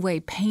any way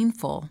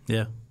painful.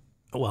 Yeah.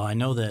 Well, I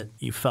know that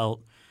you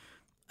felt,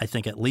 I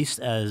think, at least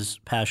as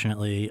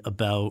passionately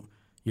about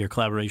your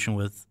collaboration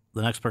with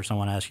the next person I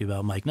want to ask you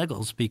about, Mike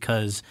Nichols,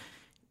 because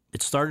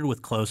it started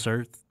with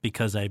Closer,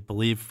 because I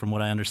believe, from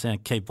what I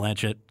understand, Cate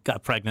Blanchett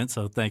got pregnant,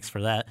 so thanks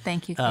for that.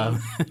 Thank you, Kate.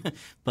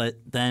 But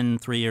then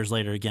 3 years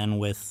later, again,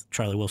 with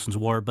Charlie Wilson's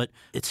War. But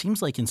it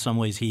seems like in some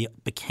ways he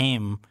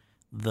became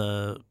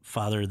the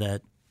father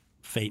that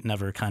fate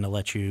never kind of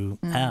let you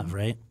have,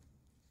 right?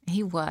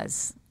 He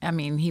was.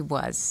 He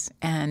was.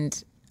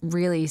 And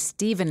really,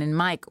 Stephen and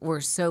Mike were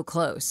so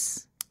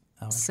close.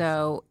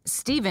 So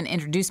Stephen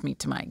introduced me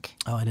to Mike.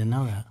 Oh, I didn't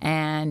know that.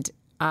 And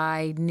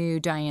I knew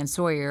Diane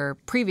Sawyer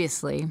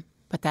previously,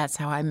 but that's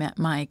how I met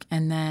Mike.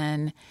 And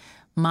then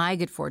my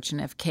good fortune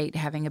of Kate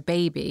having a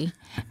baby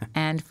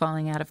and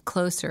falling out of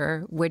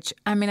Closer, which,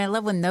 I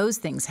love when those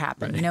things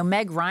happen. Right.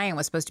 Meg Ryan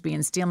was supposed to be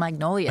in Steel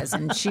Magnolias,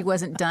 and she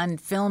wasn't done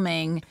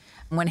filming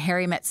When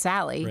Harry Met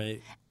Sally.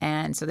 Right.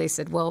 And so they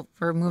said, "Well,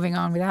 we're moving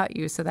on without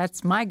you." So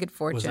that's my good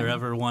fortune. Was there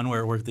ever one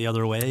where it worked the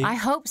other way? I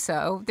hope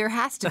so. There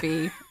has to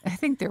be. I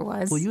think there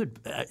was. Well,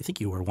 I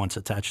think you were once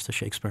attached to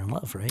Shakespeare in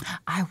Love, right?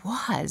 I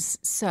was.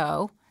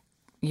 So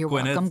you're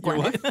welcome,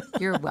 Gwyneth.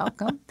 You're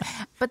welcome.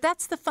 But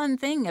that's the fun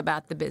thing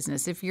about the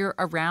business. If you're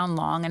around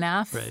long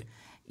enough, right.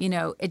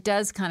 It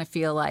does kind of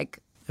feel like,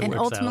 and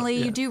ultimately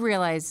you do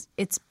realize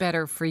it's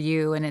better for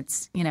you, and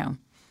it's,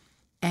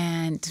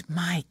 And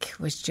Mike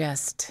was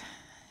just,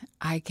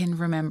 I can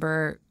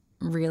remember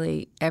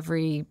really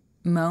every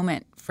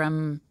moment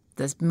from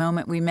the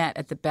moment we met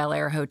at the Bel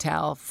Air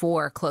Hotel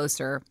for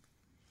Closer.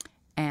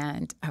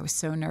 And I was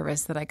so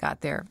nervous that I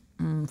got there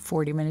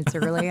 40 minutes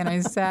early, and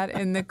I sat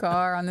in the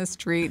car on the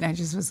street, and I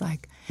just was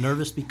like...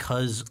 Nervous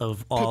because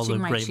of all the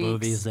great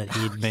movies that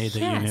he'd made that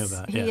you knew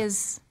about. He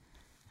is...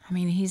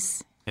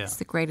 he's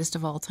the greatest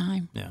of all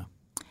time. Yeah.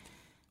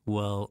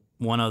 Well,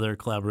 one other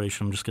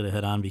collaboration I'm just going to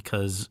hit on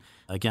because,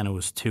 again, it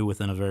was two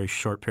within a very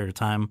short period of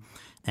time,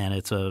 and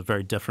it's a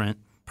very different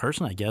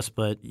person, I guess,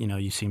 but,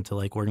 you seem to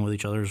like working with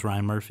each other, is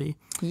Ryan Murphy.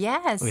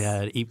 Yes. We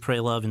had Eat, Pray,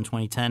 Love in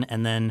 2010,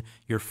 and then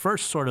your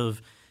first sort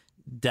of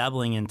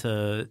dabbling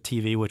into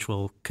TV, which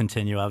will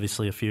continue,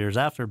 obviously, a few years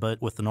after,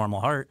 but with The Normal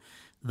Heart,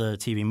 the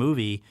TV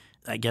movie,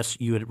 I guess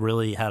you had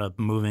really had a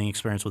moving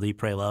experience with Eat,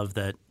 Pray, Love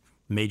that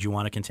made you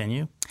want to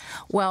continue?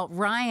 Well,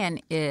 Ryan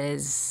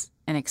is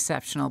an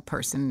exceptional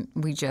person.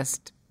 We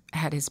just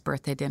had his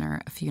birthday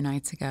dinner a few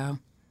nights ago.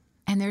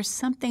 And there's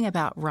something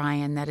about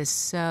Ryan that is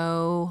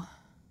so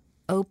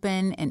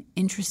open and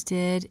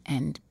interested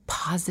and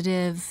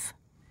positive.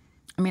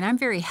 I'm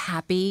very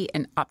happy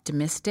and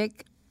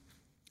optimistic.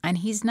 And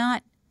he's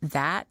not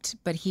that,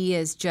 but he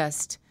is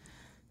just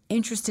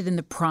interested in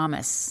the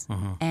promise.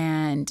 Mm-hmm.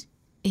 And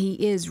he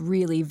is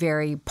really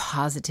very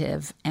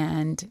positive.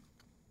 And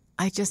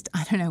I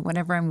don't know,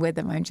 whenever I'm with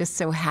him, I'm just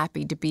so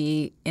happy to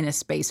be in a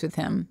space with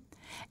him.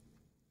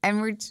 And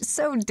we're just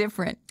so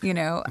different,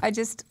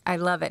 I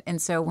love it.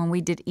 And so when we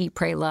did Eat,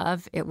 Pray,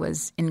 Love, it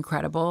was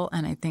incredible.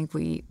 And I think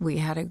we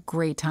had a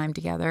great time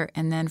together.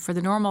 And then for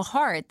The Normal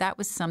Heart, that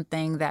was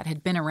something that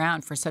had been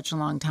around for such a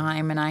long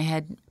time.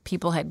 And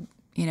people had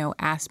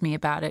asked me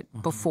about it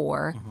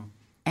before. Mm-hmm.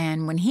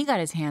 And when he got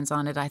his hands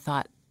on it, I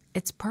thought,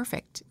 it's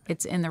perfect.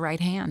 It's in the right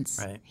hands.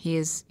 Right. He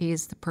is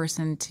the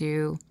person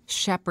to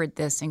shepherd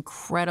this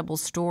incredible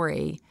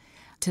story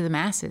to the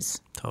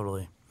masses.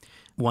 Totally.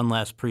 One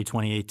last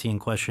pre-2018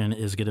 question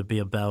is going to be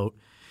about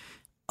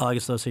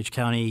August Osage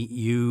County,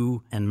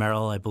 you and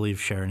Meryl, I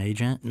believe, share an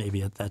agent,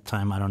 maybe at that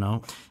time, I don't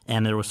know.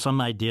 And there was some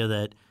idea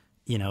that,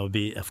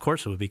 of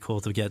course it would be cool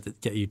to get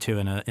you two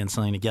in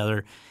something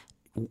together.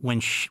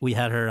 When we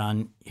had her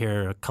on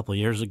here a couple of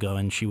years ago,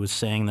 and she was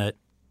saying that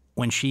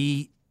when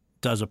she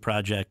does a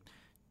project,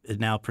 it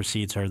now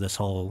precedes her, this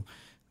whole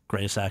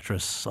greatest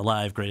actress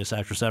alive, greatest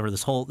actress ever,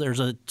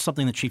 there's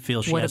something that she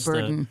feels she has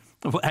to.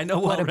 I know,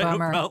 what a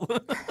bummer.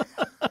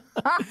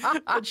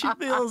 But she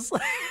feels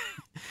like,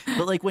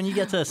 but like when you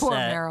get to a Poor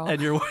set Meryl.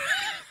 and you're,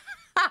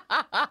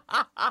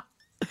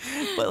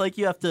 but like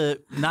you have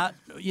to not,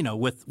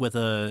 with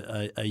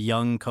a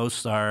young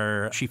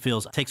co-star, she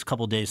feels it takes a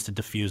couple of days to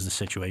diffuse the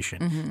situation.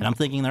 Mm-hmm. And I'm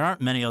thinking there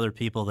aren't many other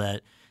people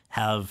that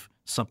have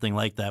something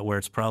like that where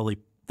it's probably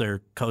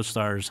their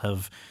co-stars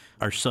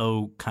are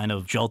so kind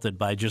of jolted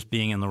by just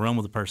being in the room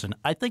with a person.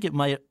 I think it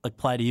might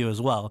apply to you as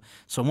well.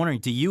 So I'm wondering,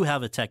 do you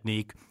have a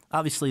technique?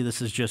 Obviously,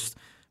 this is just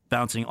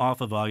bouncing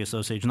off of August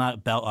Osage, not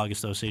about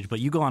August Osage, but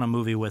you go on a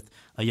movie with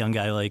a young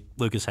guy like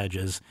Lucas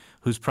Hedges,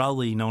 who's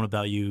probably known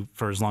about you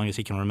for as long as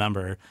he can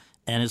remember,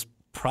 and is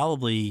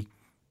probably,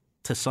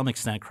 to some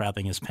extent,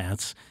 crapping his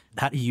pants.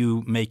 How do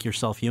you make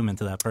yourself human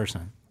to that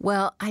person?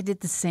 Well, I did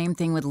the same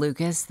thing with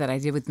Lucas that I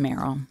did with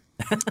Meryl.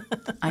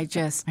 I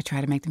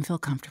try to make them feel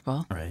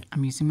comfortable. Right.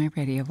 I'm using my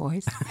radio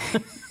voice.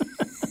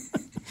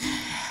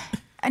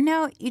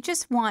 No, you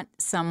just want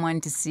someone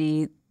to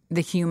see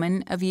the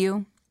human of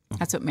you.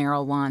 That's what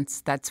Meryl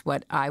wants. That's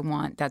what I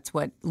want. That's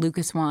what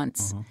Lucas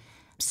wants. Mm-hmm.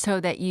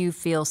 So that you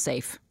feel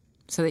safe,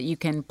 so that you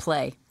can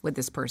play with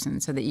this person,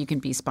 so that you can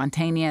be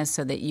spontaneous,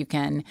 so that you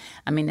can,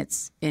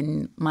 it's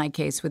in my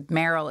case with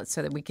Meryl, it's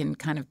so that we can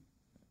kind of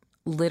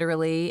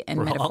literally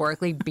and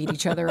metaphorically beat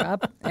each other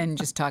up and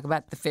just talk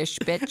about the fish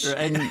bitch.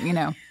 Right.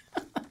 And,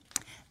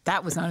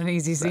 that was not an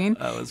easy scene.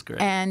 That was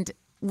great. And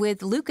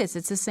with Lucas,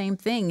 it's the same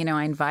thing.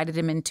 I invited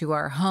him into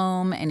our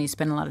home, and he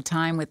spent a lot of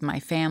time with my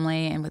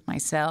family and with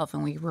myself,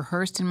 and we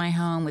rehearsed in my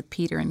home with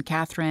Peter and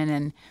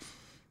Catherine,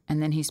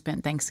 and then he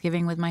spent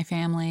Thanksgiving with my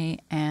family.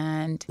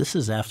 And this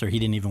is after he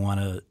didn't even want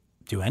to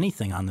do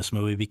anything on this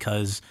movie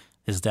because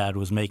his dad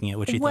was making it,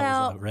 which he thought was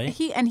out, right?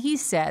 He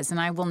says, and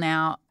I will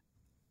now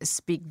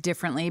speak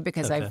differently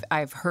because okay.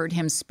 I've heard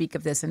him speak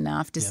of this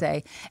enough to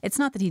say it's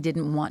not that he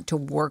didn't want to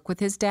work with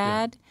his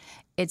dad.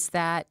 Yeah. It's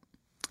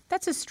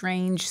that's a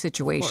strange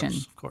situation.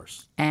 Of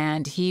course.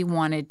 And he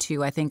wanted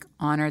to, I think,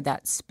 honor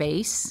that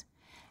space.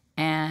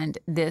 And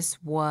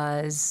this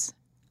was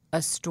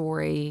a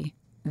story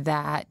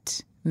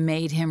that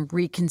made him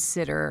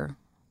reconsider,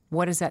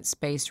 what does that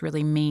space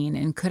really mean?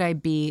 And could I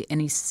be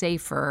any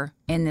safer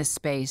in this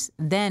space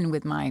than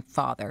with my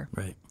father?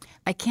 Right.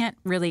 I can't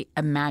really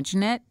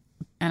imagine it.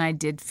 And I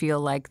did feel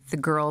like the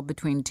girl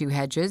between two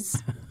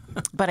hedges.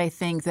 But I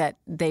think that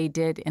they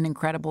did an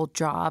incredible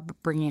job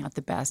bringing out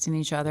the best in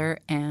each other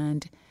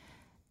and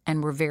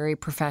were very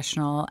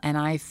professional. And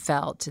I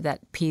felt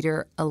that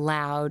Peter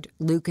allowed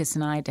Lucas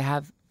and I to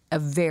have a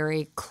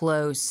very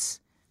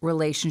close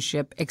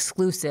relationship,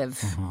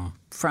 exclusive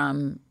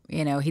from,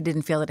 he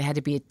didn't feel that it had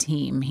to be a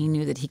team. He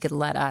knew that he could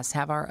let us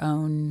have our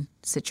own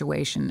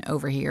situation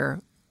over here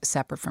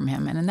separate from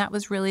him. And that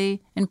was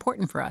really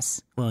important for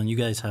us. Well, and you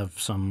guys have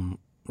some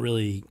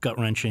really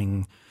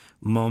gut-wrenching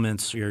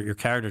moments, your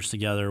characters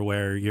together,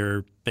 where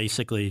you're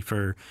basically,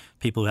 for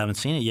people who haven't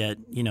seen it yet,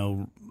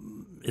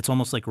 it's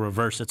almost like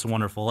reverse It's a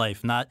Wonderful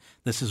Life. Not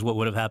this is what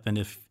would have happened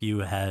if you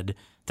had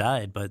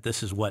died, but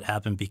this is what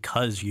happened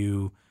because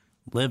you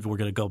lived. We're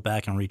going to go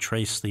back and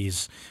retrace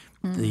these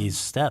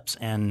steps.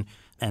 And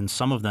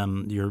some of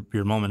them,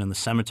 your moment in the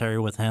cemetery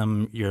with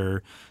him,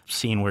 your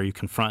scene where you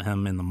confront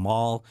him in the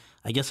mall.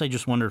 I guess I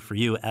just wonder for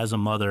you as a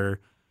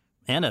mother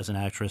and as an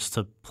actress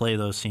to play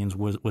those scenes,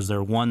 was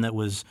there one that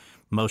was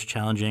most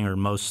challenging or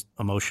most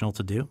emotional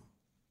to do?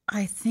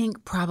 I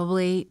think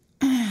probably,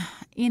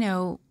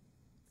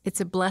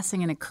 it's a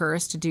blessing and a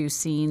curse to do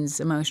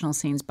emotional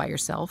scenes by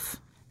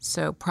yourself.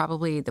 So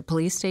probably the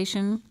police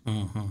station,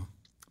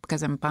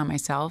 because I'm by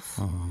myself.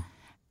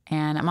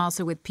 And I'm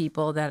also with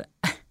people that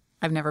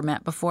I've never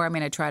met before.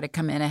 I try to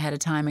come in ahead of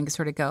time and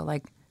sort of go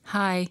like,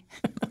 hi.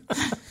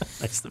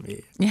 Nice to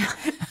meet Yeah.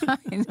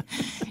 you.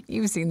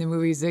 You've seen the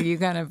movie, so you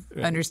kind of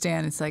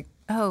understand. It's like,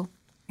 oh,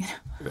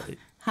 right.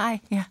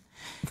 Hi, yeah.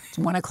 It's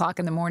 1:00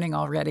 in the morning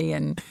already,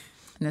 and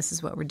this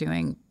is what we're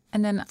doing.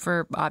 And then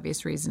for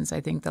obvious reasons,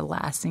 I think the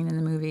last scene in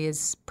the movie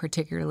is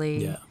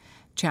particularly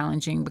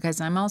challenging because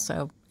I'm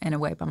also, in a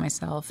way, by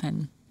myself.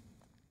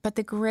 But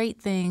the great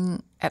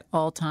thing at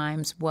all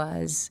times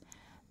was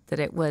that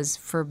it was,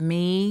 for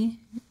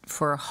me,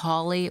 for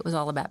Holly, it was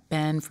all about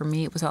Ben. For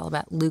me, it was all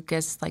about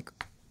Lucas. Like,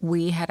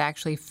 we had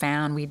actually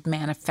we'd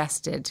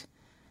manifested,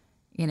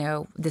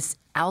 this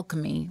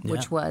alchemy,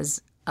 which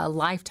was a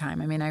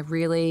lifetime. I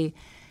really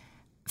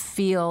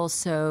feel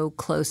so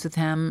close with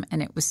him,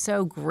 and it was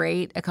so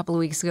great. A couple of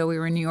weeks ago, we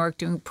were in New York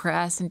doing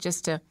press, and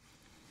just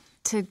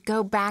to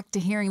go back to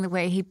hearing the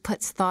way he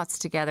puts thoughts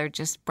together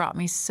just brought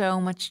me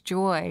so much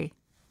joy.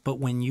 But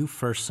when you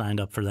first signed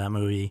up for that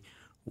movie,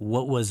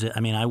 what was it?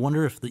 I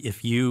wonder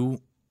if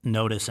you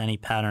notice any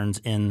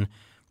patterns in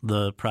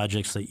the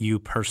projects that you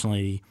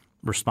personally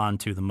respond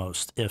to the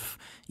most? If,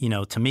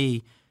 to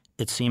me,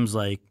 it seems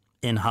like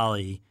in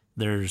Holly,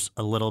 there's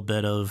a little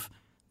bit of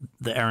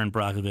the Erin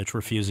Brockovich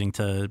refusing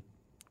to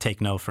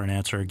take no for an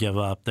answer or give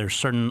up. There's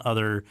certain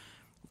other,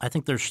 I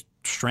think there's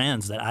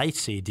strands that I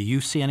see. Do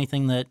you see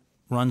anything that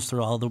runs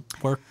through all the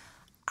work?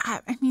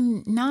 I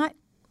mean, not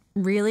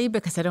really,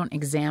 because I don't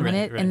examine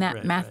it in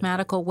that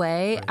mathematical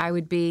way. Right. I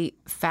would be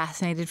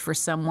fascinated for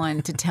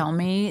someone to tell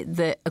me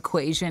the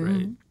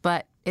equation,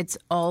 but it's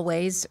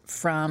always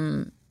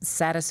from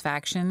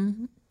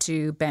satisfaction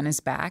to Ben is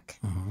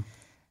back.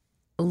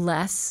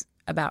 Less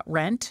about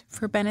rent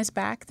for Ben is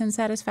back than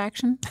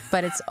satisfaction,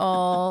 but it's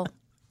all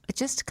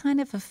just kind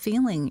of a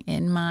feeling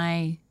in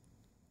my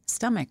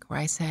stomach where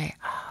I say,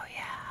 oh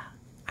yeah,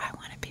 I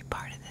want to be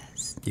part of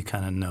this. You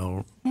kind of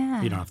know.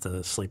 Yeah. You don't have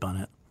to sleep on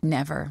it.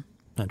 Never.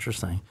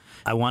 Interesting.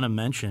 I want to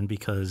mention,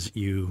 because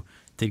you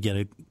did get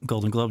a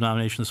Golden Globe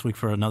nomination this week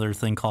for another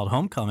thing called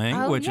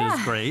Homecoming, which is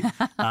great,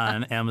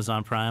 on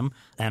Amazon Prime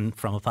and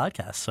from a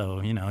podcast.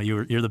 So,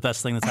 you're the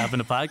best thing that's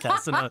happened to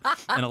podcasts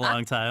in a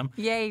long time.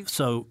 Yay.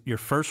 So your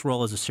first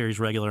role as a series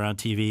regular on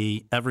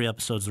TV, every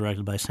episode is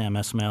directed by Sam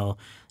Esmail.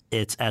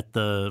 It's at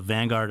the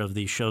vanguard of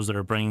these shows that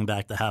are bringing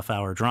back the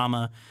half-hour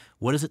drama.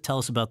 What does it tell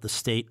us about the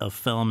state of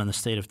film and the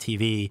state of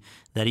TV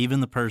that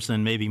even the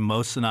person maybe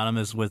most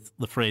synonymous with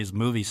the phrase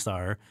movie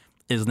star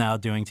is now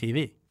doing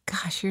TV?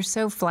 Gosh, you're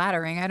so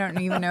flattering. I don't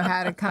even know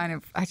how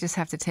to I just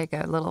have to take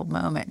a little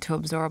moment to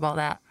absorb all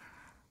that.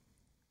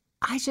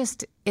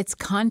 It's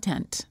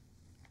content,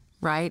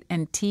 right?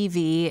 And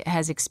TV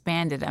has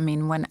expanded. I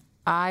mean, when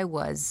I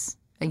was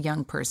a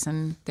young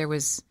person, there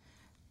was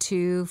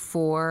 2,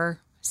 4,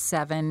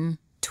 7,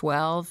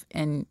 12,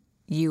 and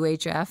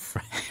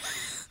UHF.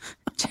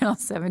 Channel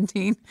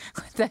 17.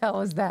 What the hell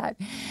was that?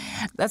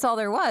 That's all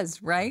there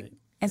was, right?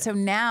 And so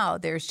now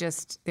there's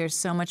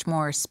so much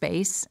more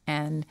space,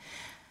 and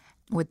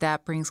with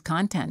that brings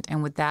content,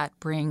 and with that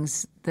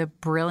brings the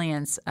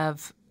brilliance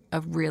of a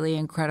really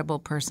incredible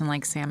person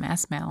like Sam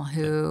Esmail,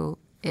 who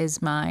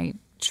is my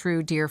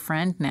true dear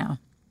friend now.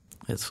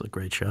 It's a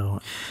great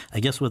show. I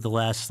guess with the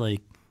last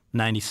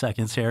 90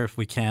 seconds here, if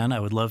we can, I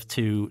would love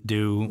to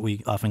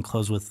we often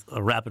close with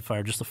a rapid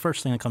fire, just the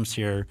first thing that comes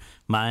to your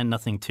mind,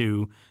 nothing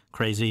too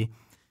crazy.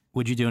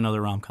 Would you do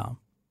another rom-com?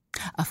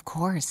 Of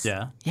course.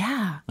 Yeah?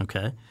 Yeah.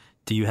 Okay.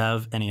 Do you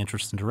have any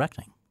interest in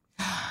directing?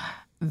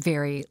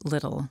 Very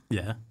little.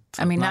 Yeah.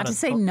 I mean, not to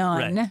say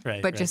none,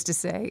 right, but just to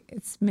say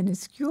it's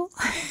minuscule.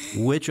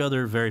 Which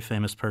other very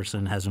famous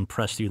person has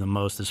impressed you the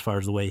most as far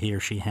as the way he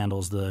or she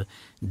handles the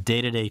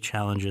day-to-day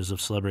challenges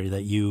of celebrity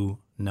that you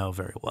know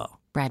very well?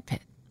 Brad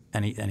Pitt.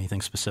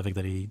 Anything specific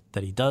that he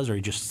does, or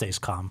he just stays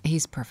calm?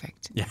 He's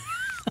perfect. Yeah.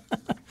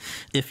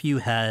 If you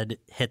had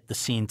hit the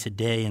scene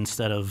today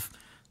instead of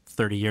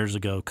 30 years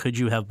ago, could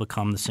you have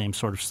become the same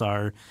sort of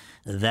star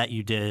that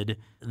you did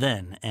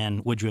then?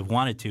 And would you have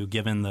wanted to,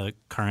 given the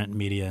current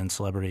media and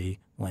celebrity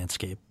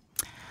landscape?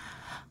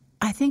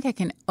 I think I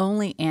can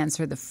only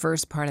answer the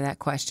first part of that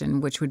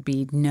question, which would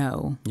be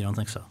no. You don't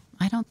think so?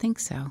 I don't think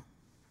so.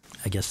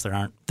 I guess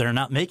they're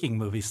not making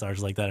movie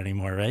stars like that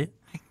anymore, right?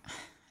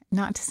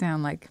 Not to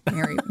sound like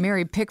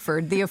Mary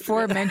Pickford, the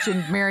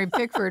aforementioned Mary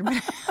Pickford,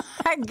 but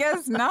I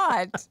guess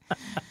not.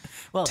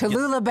 Well,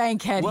 Tallulah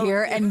Bankhead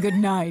here, and good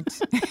night.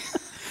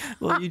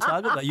 Well, you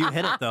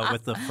hit it, though,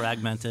 with the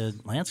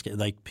fragmented landscape.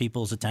 Like,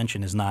 people's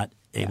attention is not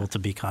able to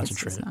be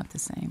concentrated. It's not the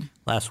same.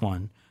 Last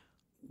one.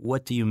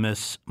 What do you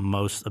miss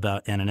most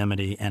about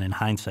anonymity? And in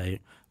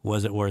hindsight,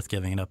 was it worth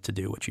giving it up to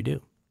do what you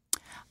do?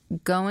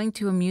 Going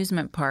to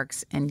amusement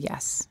parks, and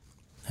yes.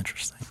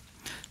 Interesting.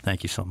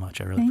 Thank you so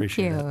much. I really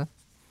appreciate it. Thank you.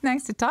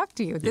 Nice to talk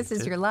to you. This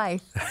is your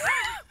life.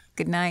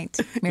 Good night,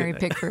 Mary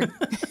Pickford.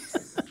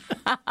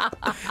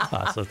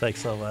 Awesome.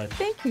 Thanks so much.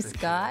 Thank you,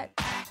 Scott.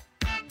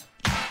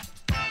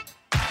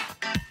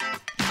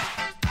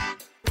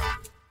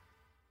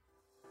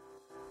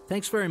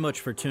 Thanks very much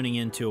for tuning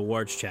in to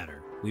Awards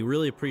Chatter. We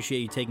really appreciate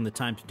you taking the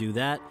time to do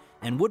that,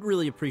 and would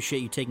really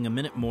appreciate you taking a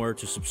minute more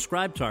to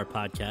subscribe to our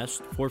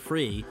podcast for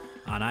free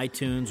on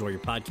iTunes or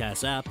your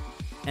podcast app,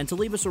 and to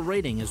leave us a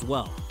rating as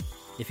well.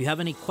 If you have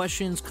any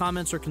questions,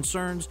 comments, or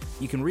concerns,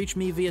 you can reach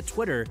me via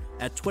Twitter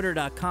at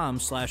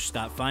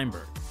twitter.com/Scott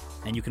Feinberg.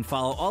 And you can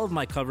follow all of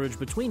my coverage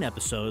between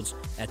episodes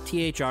at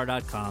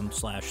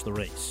thr.com/The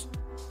Race.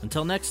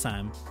 Until next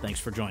time, thanks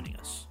for joining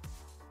us.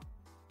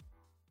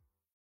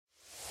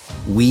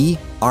 We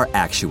are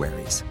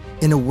actuaries.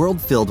 In a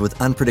world filled with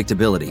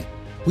unpredictability,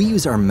 we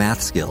use our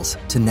math skills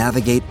to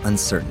navigate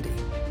uncertainty.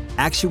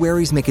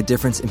 Actuaries make a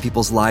difference in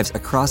people's lives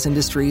across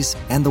industries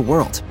and the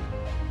world.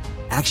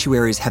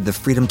 Actuaries have the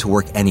freedom to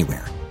work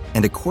anywhere,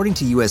 and according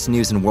to U.S.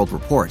 News & World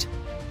Report,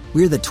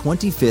 we're the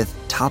 25th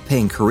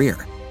top-paying career.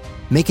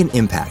 Make an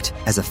impact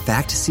as a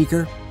fact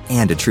seeker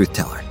and a truth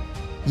teller.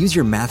 Use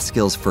your math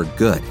skills for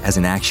good as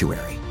an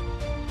actuary.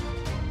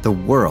 The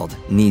world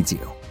needs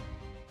you.